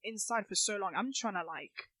locked inside for so long. I'm trying to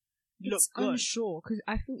like look good. Unsure, because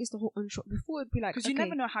I think it's the whole unsure. Before it'd be like, because you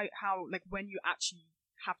never know how like when you actually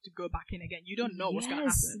have to go back in again, you don't know what's gonna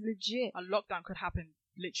happen. Legit, a lockdown could happen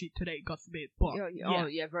literally today, God forbid. But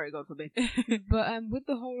very God forbid. But with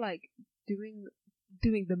the whole like doing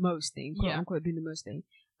the most thing, quote unquote, doing the most thing,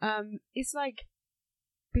 it's like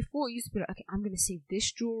before it used to be like, okay, I'm gonna save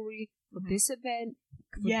this jewelry for this event,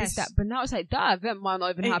 for this, that, but now it's like that event might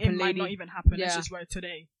not even happen. It might not even happen. Let's just wear it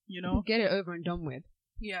today, get it over and done with.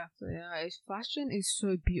 Yeah. So fashion is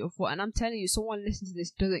so beautiful, and I'm telling you, someone listening to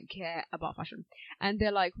this doesn't care about fashion, and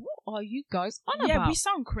they're like, "What are you guys on about?" Yeah, we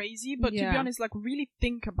sound crazy, but to be honest, like, really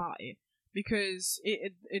think about it, because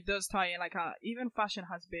it does tie in. Like, even fashion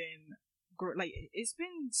has been like, it's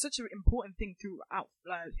been such an important thing throughout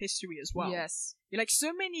history as well. Yes. Like,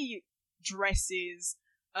 so many dresses,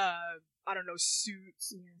 I don't know,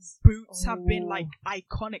 suits, boots have been like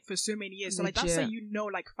iconic for so many years. So like, that's how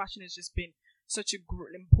like fashion has just been such a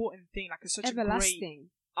important thing, like such a great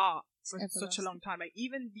art for such a long time. Like,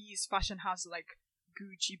 even these fashion houses like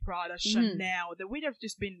Gucci, Prada, Chanel, the way they've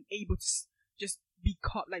just been able to just be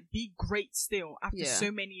great still after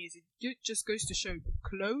so many years, it just goes to show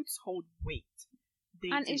clothes hold weight.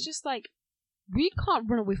 It's just like, we can't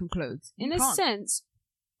run away from clothes. In a sense,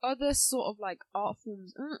 other sort of like art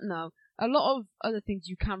forms, no, a lot of other things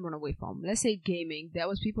you can run away from. Let's say gaming. There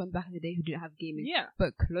was people in back in the day who didn't have gaming. Yeah.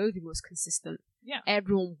 But clothing was consistent.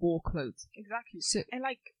 everyone wore clothes. Exactly. So and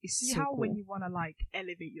like, see how cool. When you want to like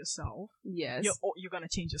elevate yourself, yes, you're gonna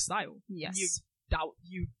change your style. Yes.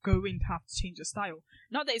 You're going to have to change your style.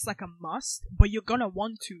 Not that it's like a must, but you're gonna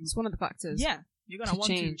want to. It's one of the factors. Yeah, you're gonna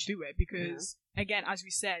want to do it because again, as we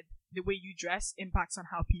said, the way you dress impacts on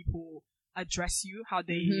how people address you, how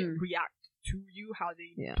they react to you, how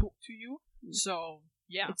they talk to you. So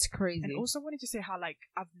yeah, it's crazy. And also wanted to say how like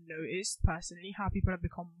I've noticed personally how people have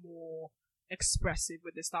become more expressive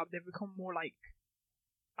with this stuff. They've become more like,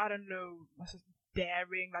 I don't know,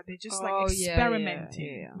 daring. Like they're just like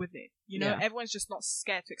experimenting with it. You know, everyone's just not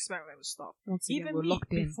scared to experiment with stuff. Even me,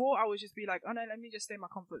 before I would just be like, oh no, let me just stay in my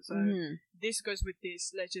comfort zone. This goes with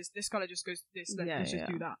this. This color just goes with this. Let's just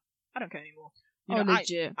do that. I don't care anymore. You know,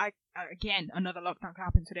 legit. I again, another lockdown could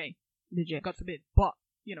happen today. Legit. God forbid. But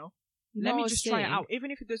you know, let me just try it out.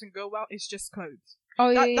 Even if it doesn't go well, it's just clothes.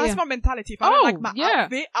 That's my mentality. If I don't like my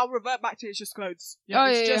outfit, I'll revert back to it's just clothes.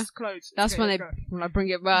 It's just clothes. That's when I bring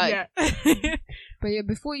it back. Yeah. But yeah,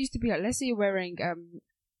 before it used to be like, let's say you're wearing a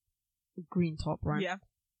green top, right? Yeah.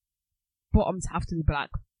 Bottoms have to be black.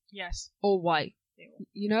 Yes. Or white. Ew.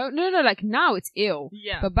 You know? No, like now it's ill.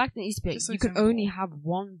 Yeah. But back then it used to be like, you could only have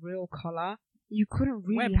one real color. You couldn't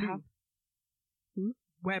really have.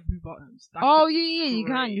 Wear blue bottoms. You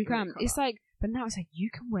can. Color. It's like, but now it's like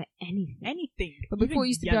you can wear anything. But before it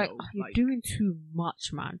used to be like, you're doing too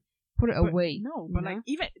much, man. Put it away. No, but like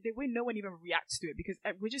even the way no one even reacts to it because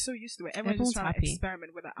we're just so used to it. Everyone's just trying to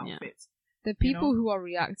experiment with their outfits. The people who are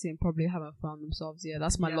reacting probably haven't found themselves yet.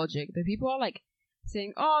 That's my logic. The people are like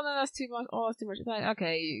saying, "Oh no, that's too much. Oh, that's too much." It's like,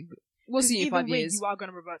 okay, we'll see in 5 years. You are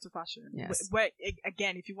gonna revert to fashion. Yes. Where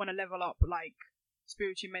again, if you want to level up, like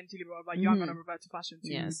spiritually, mentally, blah, blah, you are gonna revert to fashion to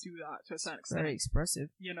do that to a certain extent. Very expressive.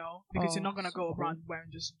 You know, because you're not gonna go around wearing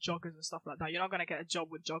just joggers and stuff like that. You're not gonna get a job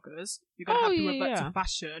with joggers. You're gonna have to revert to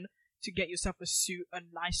fashion to get yourself a suit, a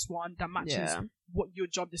nice one that matches what your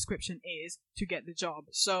job description is to get the job.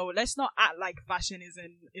 So let's not act like fashion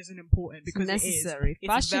isn't important because it's necessary.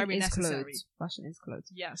 It's fashion very is necessary. Clothes. Fashion is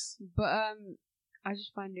clothes. Yes, but I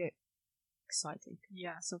just find it exciting.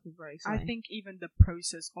 Yeah, something very exciting. I think even the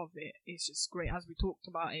process of it is just great. As we talked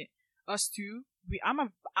about it, us two, I'm an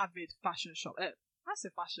avid fashion shopper. I say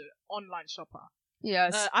fashion online shopper.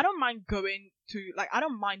 Yes. I don't mind going to, like, I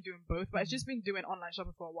don't mind doing both, but I've just been doing online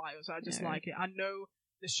shopping for a while, so I just like it. I know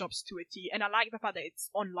the shops to a T, and I like the fact that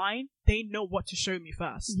it's online. They know what to show me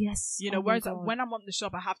first. Yes. You know, whereas when I'm on the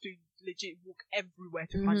shop, I have to legit walk everywhere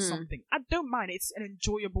to find something. I don't mind. It's an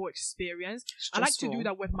enjoyable experience. I like to do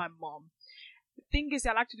that with my mom. The thing is,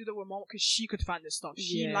 I like to do that with mom because she could find the stuff.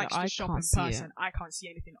 She likes to shop in person. I can't see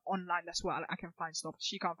anything online. That's where I can find stuff.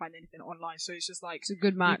 She can't find anything online. So it's just like, it's a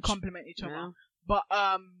good match. We complement each other. But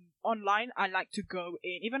online, I like to go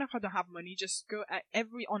in, even if I don't have money, just go at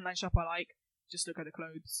every online shop I like, just look at the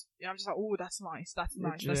clothes. You know, I'm just like, oh, that's nice, that's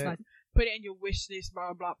nice. Put it in your wish list, blah,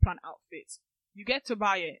 blah, blah, plan outfits. You get to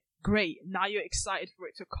buy it, great. Now you're excited for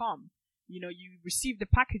it to come. You know, you receive the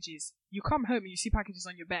packages. You come home and you see packages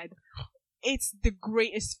on your bed. It's the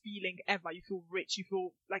greatest feeling ever. You feel rich. You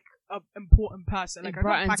feel like an important person. Like, it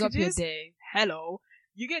brightens packages. Up your day. Hello.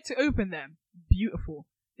 You get to open them. Beautiful.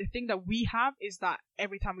 The thing that we have is that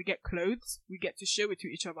every time we get clothes, we get to show it to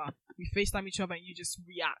each other. We FaceTime each other and you just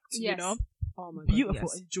react, you know? Oh my God, beautiful,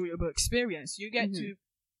 enjoyable experience. You get to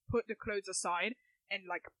put the clothes aside and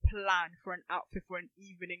like plan for an outfit for an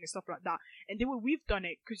evening and stuff like that. And then when we've done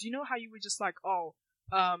it, because you know how you were just like,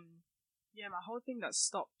 my whole thing that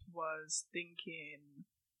stopped was thinking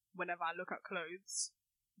whenever I look at clothes,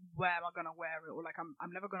 where am I going to wear it? Or like,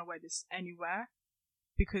 I'm never going to wear this anywhere.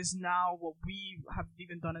 Because now what we have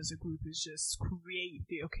even done as a group is just create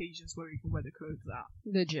the occasions where we can wear the clothes out.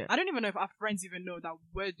 Legit. I don't even know if our friends even know that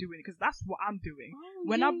we're doing it, because that's what I'm doing.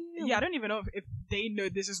 I don't even know if they know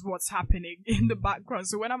this is what's happening in the background.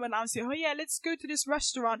 So when I'm announcing, let's go to this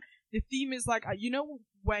restaurant, the theme is like, you know,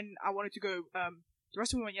 when I wanted to go, the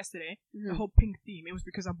restaurant we went yesterday, the whole pink theme, it was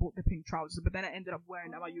because I bought the pink trousers, but then I ended up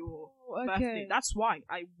wearing them at your birthday. That's why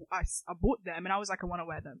I bought them, and I was like, I want to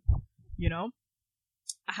wear them, you know?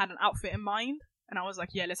 I had an outfit in mind, and I was like,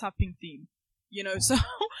 let's have pink theme. You know, so,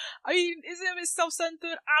 I mean, is it a bit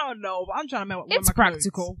self-centered? I don't know, but I'm trying to wear my clothes. It's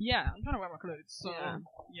practical. Yeah, I'm trying to wear my clothes. So,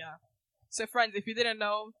 yeah. So, friends, if you didn't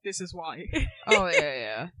know, this is why. Oh,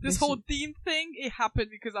 yeah. This whole theme thing, it happened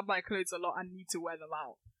because I buy clothes a lot. I need to wear them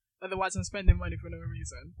out. Otherwise, I'm spending money for no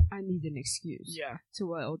reason. I need an excuse. Yeah. To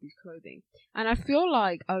wear all these clothing. And I feel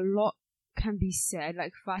like a lot can be said,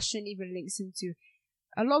 like fashion even links into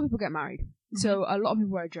a lot of people get married. So a lot of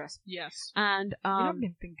people wear a dress. Yes. And I've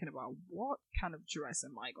been thinking about what kind of dress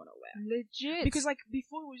am I gonna wear? Legit. Because like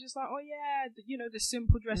before it was just like, oh yeah, the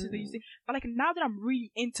simple dresses that you see. But like now that I'm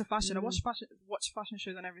really into fashion, I watch fashion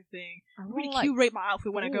shows and everything. I really curate my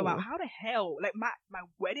outfit when I go out. How the hell? Like my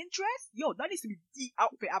wedding dress? Yo, that needs to be the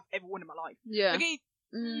outfit I've ever worn in my life. Yeah. Okay.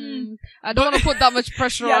 I don't want to put that much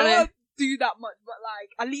pressure on it. Do that much, but like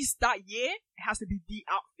at least that year it has to be the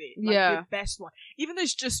outfit, like the best one. Even though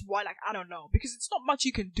it's just white, like I don't know, because it's not much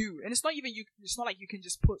you can do, and it's not even you. It's not like you can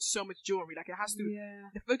just put so much jewelry. Like it has to. Yeah.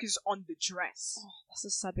 The focus is on the dress. Oh, that's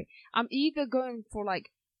a sad bit. I'm either going for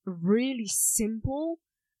like really simple.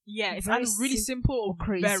 Yeah, it's either really simple or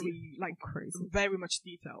crazy, very crazy, very much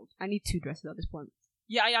detailed. I need 2 dresses at this point.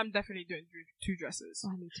 Yeah, I am definitely doing 2 dresses.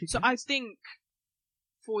 I need 2 dresses. So I think.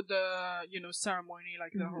 For the ceremony,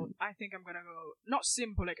 like the whole, I think I'm gonna go not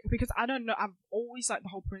simple, like because I don't know. I've always liked the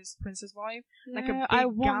whole princess vibe, like a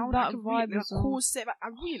big gown, that vibe, like a corset. I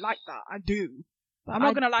really like that. I do. But I'm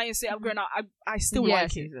not gonna lie and say I'm going out. I still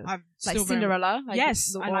like it. I'm like Cinderella. Like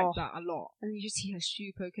yes, I like that a lot. And you just see her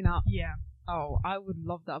shoe poking out. Yeah. Oh, I would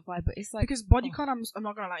love that vibe, but it's like because bodycon, I'm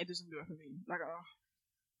not gonna lie, it doesn't do it for me. Like,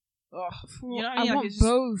 I want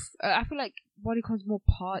both. I feel like bodycon's more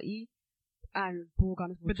party. And ball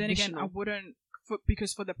gown is more traditional. Then again, I wouldn't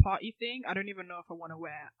because for the party thing, I don't even know if I want to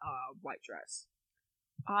wear a white dress.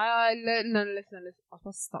 Listen. I was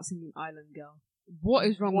supposed to start singing Island Girl. What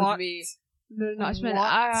is wrong with me? No, I meant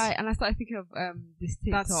and I started thinking of this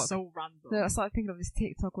TikTok. That's so random. No, I started thinking of this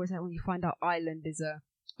TikTok where it's like when you find out Island is a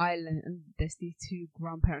island and there's these 2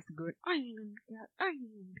 grandparents going Island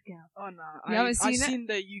Girl. Oh no, I've seen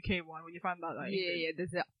the UK one when you find out that. Yeah,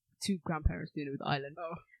 there's 2 grandparents doing it with Island.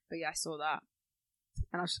 Oh. But yeah, I saw that.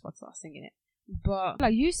 And I was just about to start singing it. But,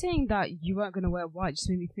 like, you saying that you weren't going to wear white just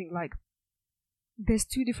made me think, like, there's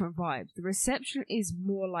 2 different vibes. The reception is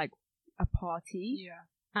more like a party. Yeah.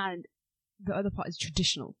 And the other part is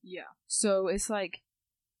traditional. Yeah. So it's like,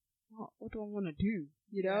 what do I want to do?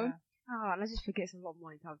 You know? Yeah. And I just forget it's a lot of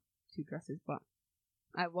money to have 2 dresses. But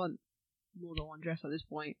I want more than 1 dress at this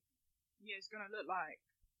point. Yeah, it's going to look like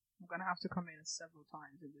I'm gonna have to come in several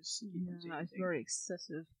times and just it's very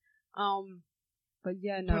excessive. But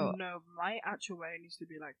yeah, no. But no, my actual wedding needs to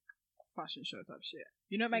be like fashion show type shit.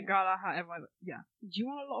 You know, Met Gala, however, yeah. Do you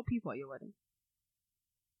want a lot of people at your wedding?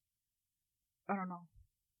 I don't know.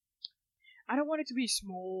 I don't want it to be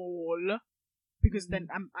small because then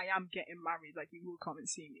I am getting married. Like you will come and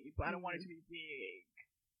see me, but I don't want it to be big.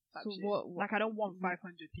 So what? Like I don't want 500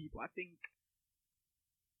 people. I think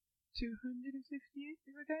 250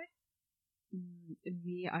 is okay?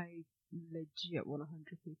 Me, I legit want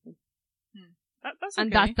 100 people. That's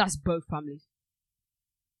okay. And that's both families.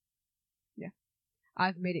 Yeah.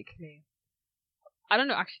 I've made it clear. I don't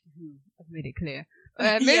know actually who I've made it clear.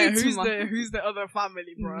 Maybe who's the other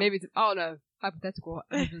family, bro? Maybe hypothetical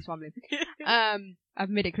husband's family. I've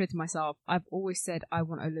made it clear to myself. I've always said I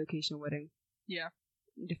want a location wedding. Yeah.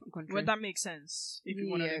 Different country. Well, that makes sense. If you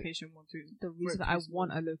want a location, the reason that I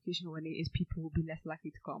want a location wedding is people will be less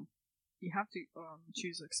likely to come. You have to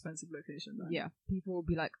choose an expensive location. Then. Yeah, people will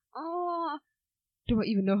be like, do I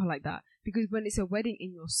even know her like that? Because when it's a wedding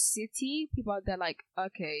in your city, people are there like,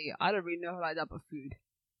 okay, I don't really know her like that, but food.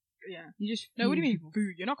 Yeah, you just no. What do you mean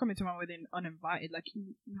food? You're not coming to my wedding uninvited. Like,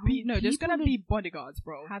 there's gonna be bodyguards,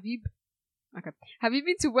 bro. Have you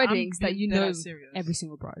been to weddings that you know every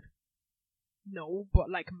single bride? No, but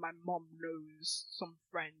like my mom knows some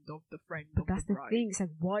friend of the friend of the bride. But that's the thing. It's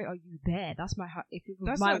like, why are you there? That's if it was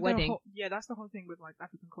that's my wedding. That's the whole thing with like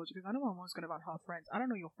African culture. Because I know my mom's gonna about her friends. I don't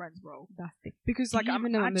know your friends, bro. That's the because like I'm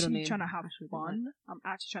actually trying to have fun. I'm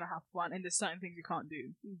actually trying to have fun, and there's certain things you can't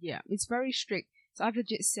do. Yeah, it's very strict. So I've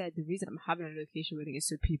legit said the reason I'm having a location wedding is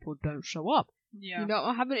so people don't show up. Yeah, you know,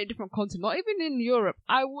 I'm having a different continent. Not even in Europe.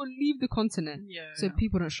 I will leave the continent. Yeah, so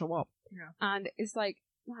people don't show up. Yeah, and it's like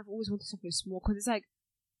I've always wanted something small because it's like,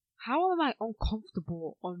 how am I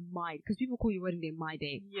uncomfortable on my... Because people call your wedding day my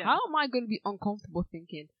day. Yeah. How am I going to be uncomfortable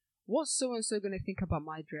thinking, what's so-and-so going to think about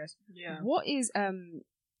my dress? Yeah. What is...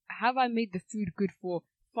 Have I made the food good for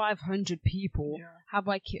 500 people? Yeah. Have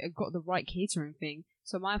I got the right catering thing?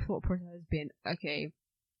 So my thought process has been, okay,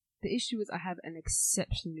 the issue is I have an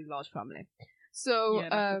exceptionally large family. So,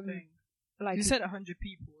 that's the thing. Like you said 100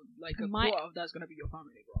 people, like a quarter of that's going to be your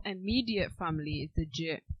family, bro. Immediate family is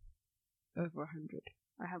legit over 100.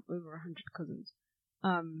 I have over 100 cousins.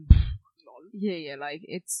 Yeah, like,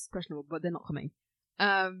 it's questionable, but they're not coming.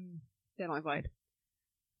 They're not invited.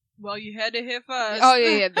 Well, you heard it here first. Oh,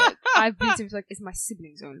 yeah. I've been to, like, it's my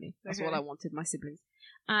siblings only. That's all I wanted, my siblings.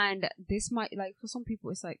 And this might, like, for some people,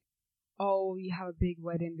 it's like, oh, you have a big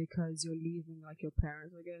wedding because you're leaving like your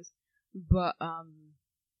parents, I guess. But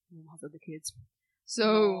mom has other kids,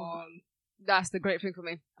 so that's the great thing for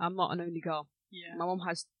me. I'm not an only girl. Yeah, my mom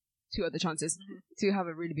has 2 other chances to have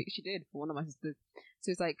a really big. She did for one of my sisters,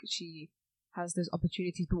 so it's like she has those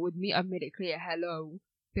opportunities. But with me, I've made it clear. Hello,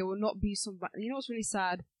 there will not be some. You know what's really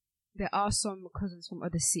sad? There are some cousins from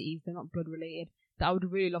other cities. They're not blood related. That I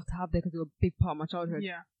would really love to have there because they were a big part of my childhood.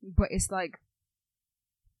 Yeah, but it's like,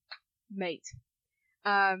 mate.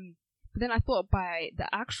 But then I thought by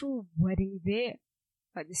the actual wedding bit,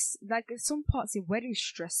 like this, like some parts of wedding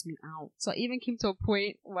stress me out. So I even came to a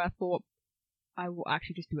point where I thought I will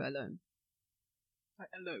actually just do it alone. Like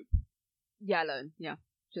elope? Yeah, alone. Yeah,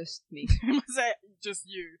 just me. Say just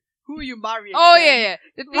you. Who are you marrying? Oh then? yeah.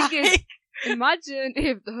 The thing is, imagine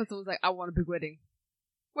if the husband was like, "I want a big wedding."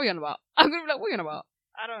 What are you on about? I'm gonna be like, "What are you on about?"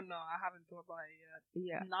 I don't know. I haven't thought about it yet.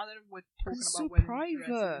 Yeah. Now that we're talking It's about so wedding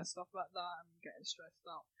dresses private and stuff like that, I'm getting stressed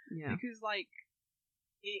out. Yeah. Because, like,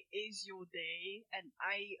 it is your day, and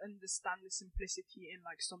I understand the simplicity in,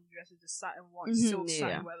 like, some dresses, the satin one, silk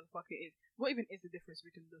satin, where the fuck it is. What even is the difference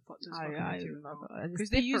between the fuck and material?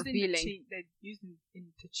 Because they're used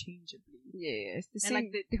interchangeably. Yeah, it's the same.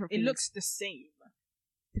 And, like, different it looks the same.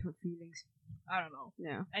 Different feelings. I don't know.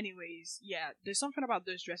 Yeah. Anyways, yeah, there's something about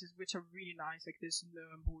those dresses which are really nice. Like, there's no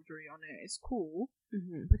embroidery on it. It's cool.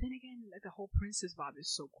 But then again, like, the whole princess vibe is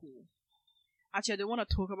so cool. Actually, I don't want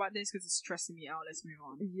to talk about this because it's stressing me out. Let's move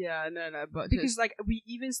on. Yeah, no, but because like we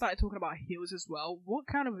even started talking about heels as well. What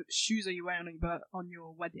kind of shoes are you wearing on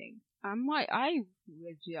your wedding? I'm the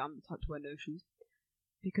type to wear no shoes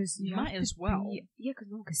because you might as well. Because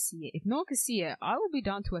no one can see it. If no one can see it, I will be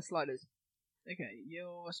down to wear sliders. Okay,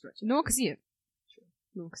 you're stretching. No one can see it. Sure.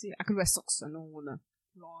 No one can see it. I can wear socks and no one will know.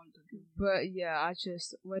 But yeah,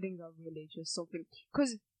 weddings are really just something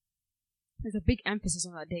because there's a big emphasis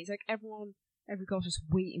on that day. It's like every girl's just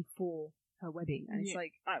waiting for her wedding, and it's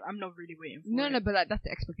like I'm not really waiting for it. No, but like that's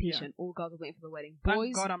the expectation. Yeah. All girls are waiting for the wedding. Thank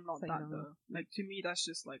Boys, God I'm not that though. Like to me, that's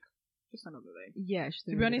just like just another day. Yeah,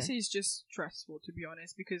 to be honest, it's just stressful. To be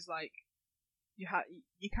honest, because like you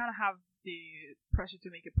kind of have the pressure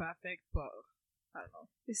to make it perfect, but I don't know.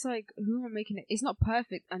 It's like who am I making it? It's not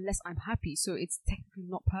perfect unless I'm happy, so it's technically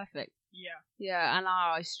not perfect. Yeah, and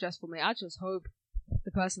it's stressful me. I just hope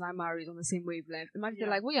the person I marry is on the same wavelength. Imagine they're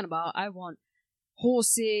like, what are you on about? I want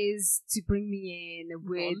horses to bring me in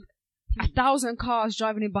with 1,000 cars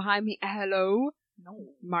driving in behind me. Hello? No.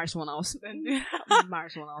 Marry someone else. Marry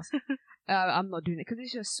someone else. I'm not doing it because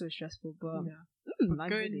it's just so stressful. But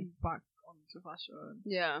going back onto fashion.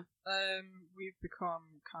 Yeah. We've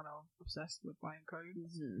become kind of obsessed with buying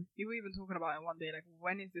coats. We were even talking about it one day, like,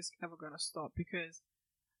 when is this ever going to stop? Because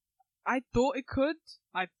I thought it could,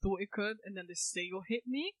 and then the sale hit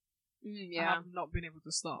me. I have not been able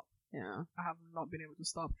to stop. Yeah. I have not been able to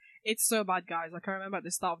stop. It's so bad, guys. Like, I remember at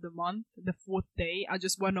the start of the month, the 4th day, I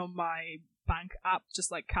just went on my bank app, just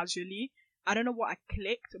like casually. I don't know what I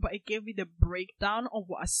clicked, but it gave me the breakdown of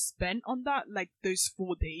what I spent on that, like those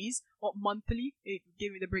 4 days, or monthly. It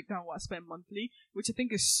gave me the breakdown of what I spent monthly, which I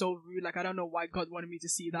think is so rude. Like, I don't know why God wanted me to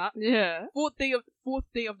see that. Yeah. 4th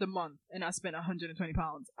day of the month, and I spent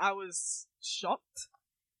 £120. I was shocked.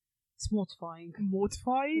 It's mortifying.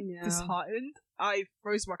 Disheartened. I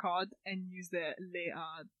froze my card and used it later,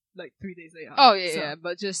 like 3 days later. Oh yeah,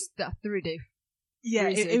 but just that 3 day. Yeah,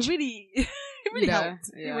 it really helped.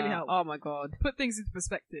 Yeah. It really helped. Oh my God. Put things into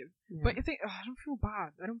perspective. Yeah. But I think I don't feel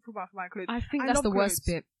bad. I don't feel bad for my clothes. I think that's the worst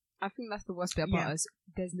bit. I think that's the worst bit about us.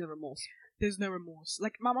 There's no remorse. There's no remorse.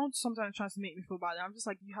 Like, my mom sometimes tries to make me feel bad, and I'm just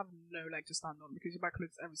like, you have no leg to stand on because you buy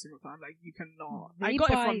clothes every single time. Like, you cannot. I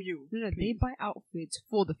got it from you. No, they buy outfits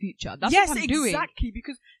for the future. That's what I'm doing. Yes, exactly.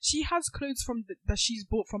 Because she has clothes from that she's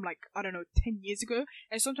bought from, like, I don't know, 10 years ago,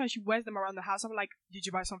 and sometimes she wears them around the house. I'm like, did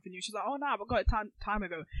you buy something new? She's like, oh no, I got it time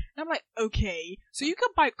ago. And I'm like, okay, so you can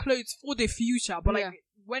buy clothes for the future, but like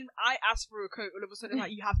when I ask for a coat, all of a sudden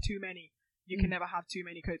like you have too many. You can never have too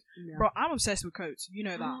many coats. Yeah. Bro, I'm obsessed with coats. You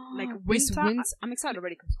know that. Like, winter... I'm excited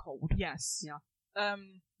already because it's cold. Yes. Yeah.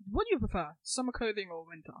 What do you prefer? Summer clothing or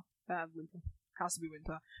winter? Winter. Has to be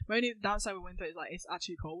winter. My only downside with winter is, like, it's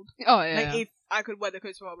actually cold. Oh, yeah. Like, if I could wear the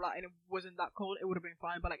coats for a while and it wasn't that cold, it would have been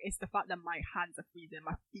fine. But, like, it's the fact that my hands are freezing,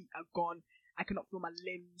 my feet are gone, I cannot feel my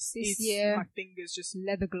limbs. My fingers just...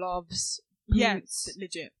 Leather gloves. Yes.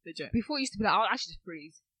 Yeah, legit. Before it used to be like, I'll actually just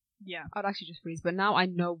freeze. Yeah. I'd actually just freeze. But now I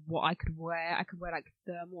know what I could wear. I could wear like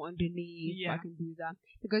thermal underneath. Yeah. I can do that.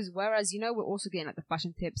 Because whereas, we're also getting like the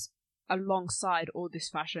fashion tips alongside all this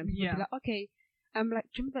fashion. People be like, okay. I'm like,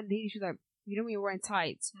 do you remember that lady? She's like, when you're wearing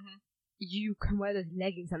tights, you can wear those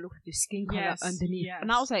leggings that look like your skin color underneath. Yes.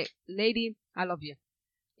 And I was like, lady, I love you.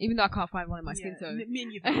 Even though I can't find one in my skin tone. Me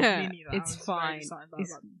neither. It's fine.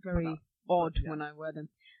 It's very odd when I wear them.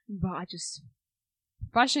 But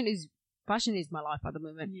fashion is my life at the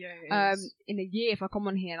moment. Yeah, in a year, if I come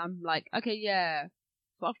on here and I'm like, okay, yeah,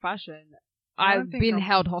 fuck fashion, I've been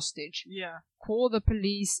held hostage. Yeah. Call the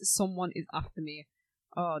police, someone is after me.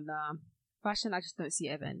 Oh, nah. Fashion, I just don't see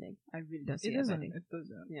it ever ending. I really don't see it ever ending. It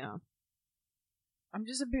doesn't. Yeah. I'm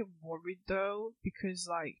just a bit worried though, because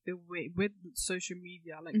like the way with social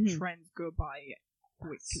media, like trends go by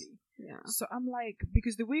quickly. Yeah. So I'm like,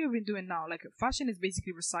 because the way we've been doing now, like fashion is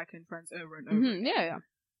basically recycling trends over and over. Yeah.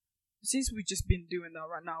 Since we've just been doing that,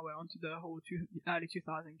 right now we're onto the whole early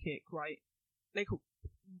 2000 kick, right? Like,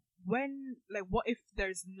 what if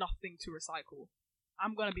there's nothing to recycle?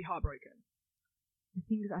 I'm gonna be heartbroken. The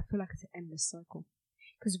thing is, I feel like it's an endless cycle.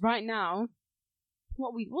 Because right now,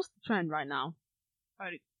 what's the trend right now?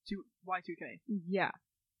 Y2K. Yeah.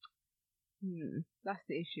 That's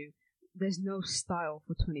the issue. There's no style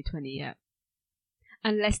for 2020 yet.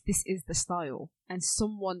 Unless this is the style. And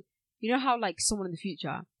someone, you know how like someone in the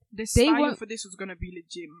future, the style for this was going to be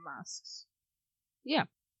legit masks. Yeah.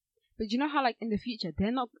 But you know how like in the future,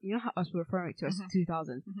 they're not, you know how us were referring to as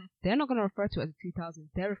 2000s? They're not going to refer to it as the 2000s.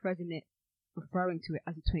 They're referring to it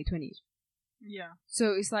as the 2020s. Yeah.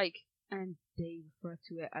 So it's like, and they refer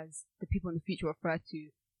to it as, the people in the future refer to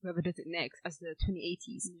whoever does it next as the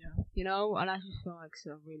 2080s. Yeah. You know? And I just feel like it's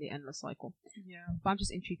a really endless cycle. Yeah. But I'm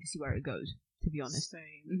just intrigued to see where it goes, to be honest.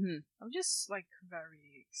 Same. I'm just like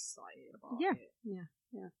very excited about it. Yeah.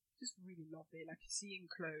 Just really love it. Like seeing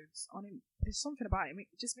clothes on him. There's something about it.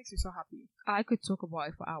 It just makes me so happy. I could talk about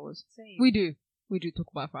it for hours. Same. We do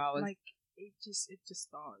talk about it for hours. Like it just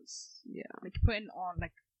does. Yeah. Like putting on,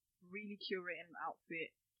 like really curating an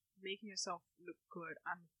outfit, making yourself look good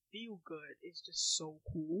and feel good is just so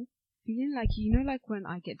cool. Feeling like, you know, like when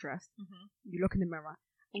I get dressed, you look in the mirror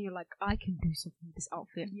and you're like, I can do something with this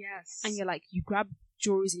outfit. Yes. And you're like, you grab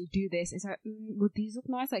jewelries and you do this. It's like, would these look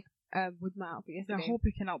nice? Like, with my outfit yesterday. The whole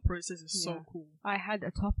picking out process is so cool. I had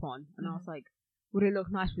a top on and I was like, would it look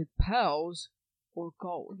nice with pearls or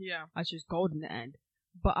gold? Yeah. I chose gold in the end.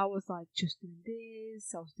 But I was like, just doing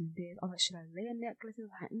this. I was doing this. I was like, should I lay a necklace? I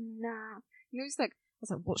was like, nah. You know, it's like, I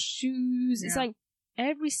was like, what shoes? Yeah. It's like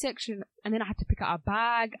every section. And then I had to pick out a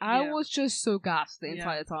bag. I was just so gassed the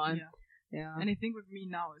entire time. Yeah. And I think with me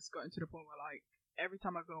now, it's gotten to the point where like, every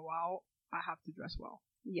time I go out, I have to dress well.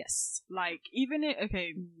 Yes. Like, even it,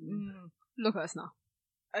 look at us now.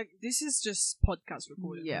 This is just podcast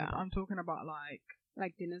recording. Yeah. I'm talking about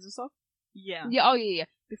like dinners and stuff? Yeah. Yeah, oh yeah.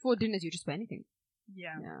 Before dinners, you just wear anything.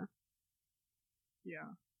 Yeah.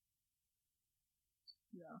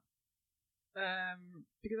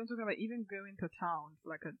 Because I'm talking about even going to town for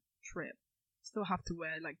like a trip, still have to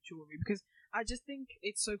wear like jewelry, because I just think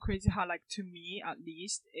it's so crazy how, like, to me at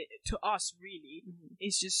least, to us really,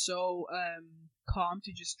 it's just so calm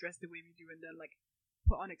to just dress the way we do and then like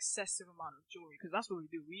put on excessive amount of jewelry, because that's what we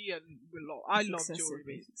do. I love jewelry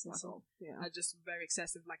basically myself. I just very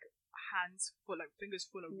excessive, like hands full, like fingers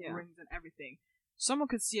full of rings and everything. Someone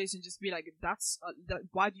could see us and just be like, "That's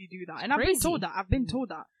why do you do that?" And I've been told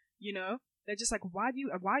that. You know, they're just like, "Why are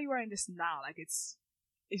you wearing this now? Like it's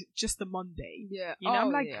just a Monday." Yeah, you know,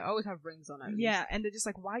 I'm like, I always have rings on it. Yeah, and they're just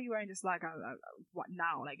like, "Why are you wearing this? Like, what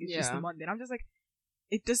now? Like it's just a Monday." And I'm just like,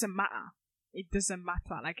 it doesn't matter. It doesn't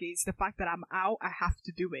matter. Like, it's the fact that I'm out, I have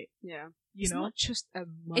to do it. Yeah. It's not just a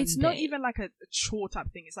Monday. It's not even like a chore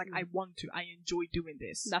type thing. It's like, I enjoy doing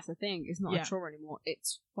this. That's the thing. It's not a chore anymore.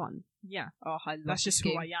 It's fun. Yeah. Oh, I love That's just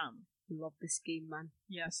who I am. Love this game, man.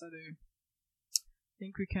 Yes, I do. I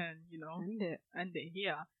think we can, end it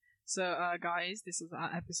here. So, guys, this is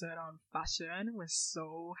our episode on fashion. We're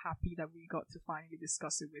so happy that we got to finally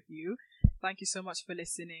discuss it with you. Thank you so much for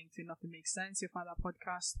listening to Nothing Makes Sense. You'll find our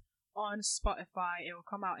podcast on Spotify. It will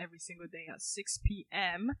come out every single day at 6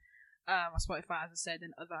 p.m. On Spotify, as I said,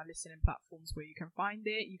 and other listening platforms where you can find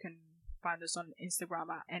it. You can find us on Instagram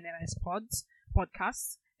at NMS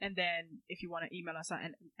Podcasts. And then if you want to email us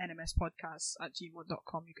at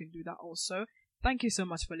nmspodcasts@gmail.com, you can do that also. Thank you so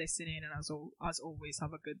much for listening, and as always,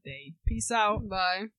 have a good day. Peace out. Bye.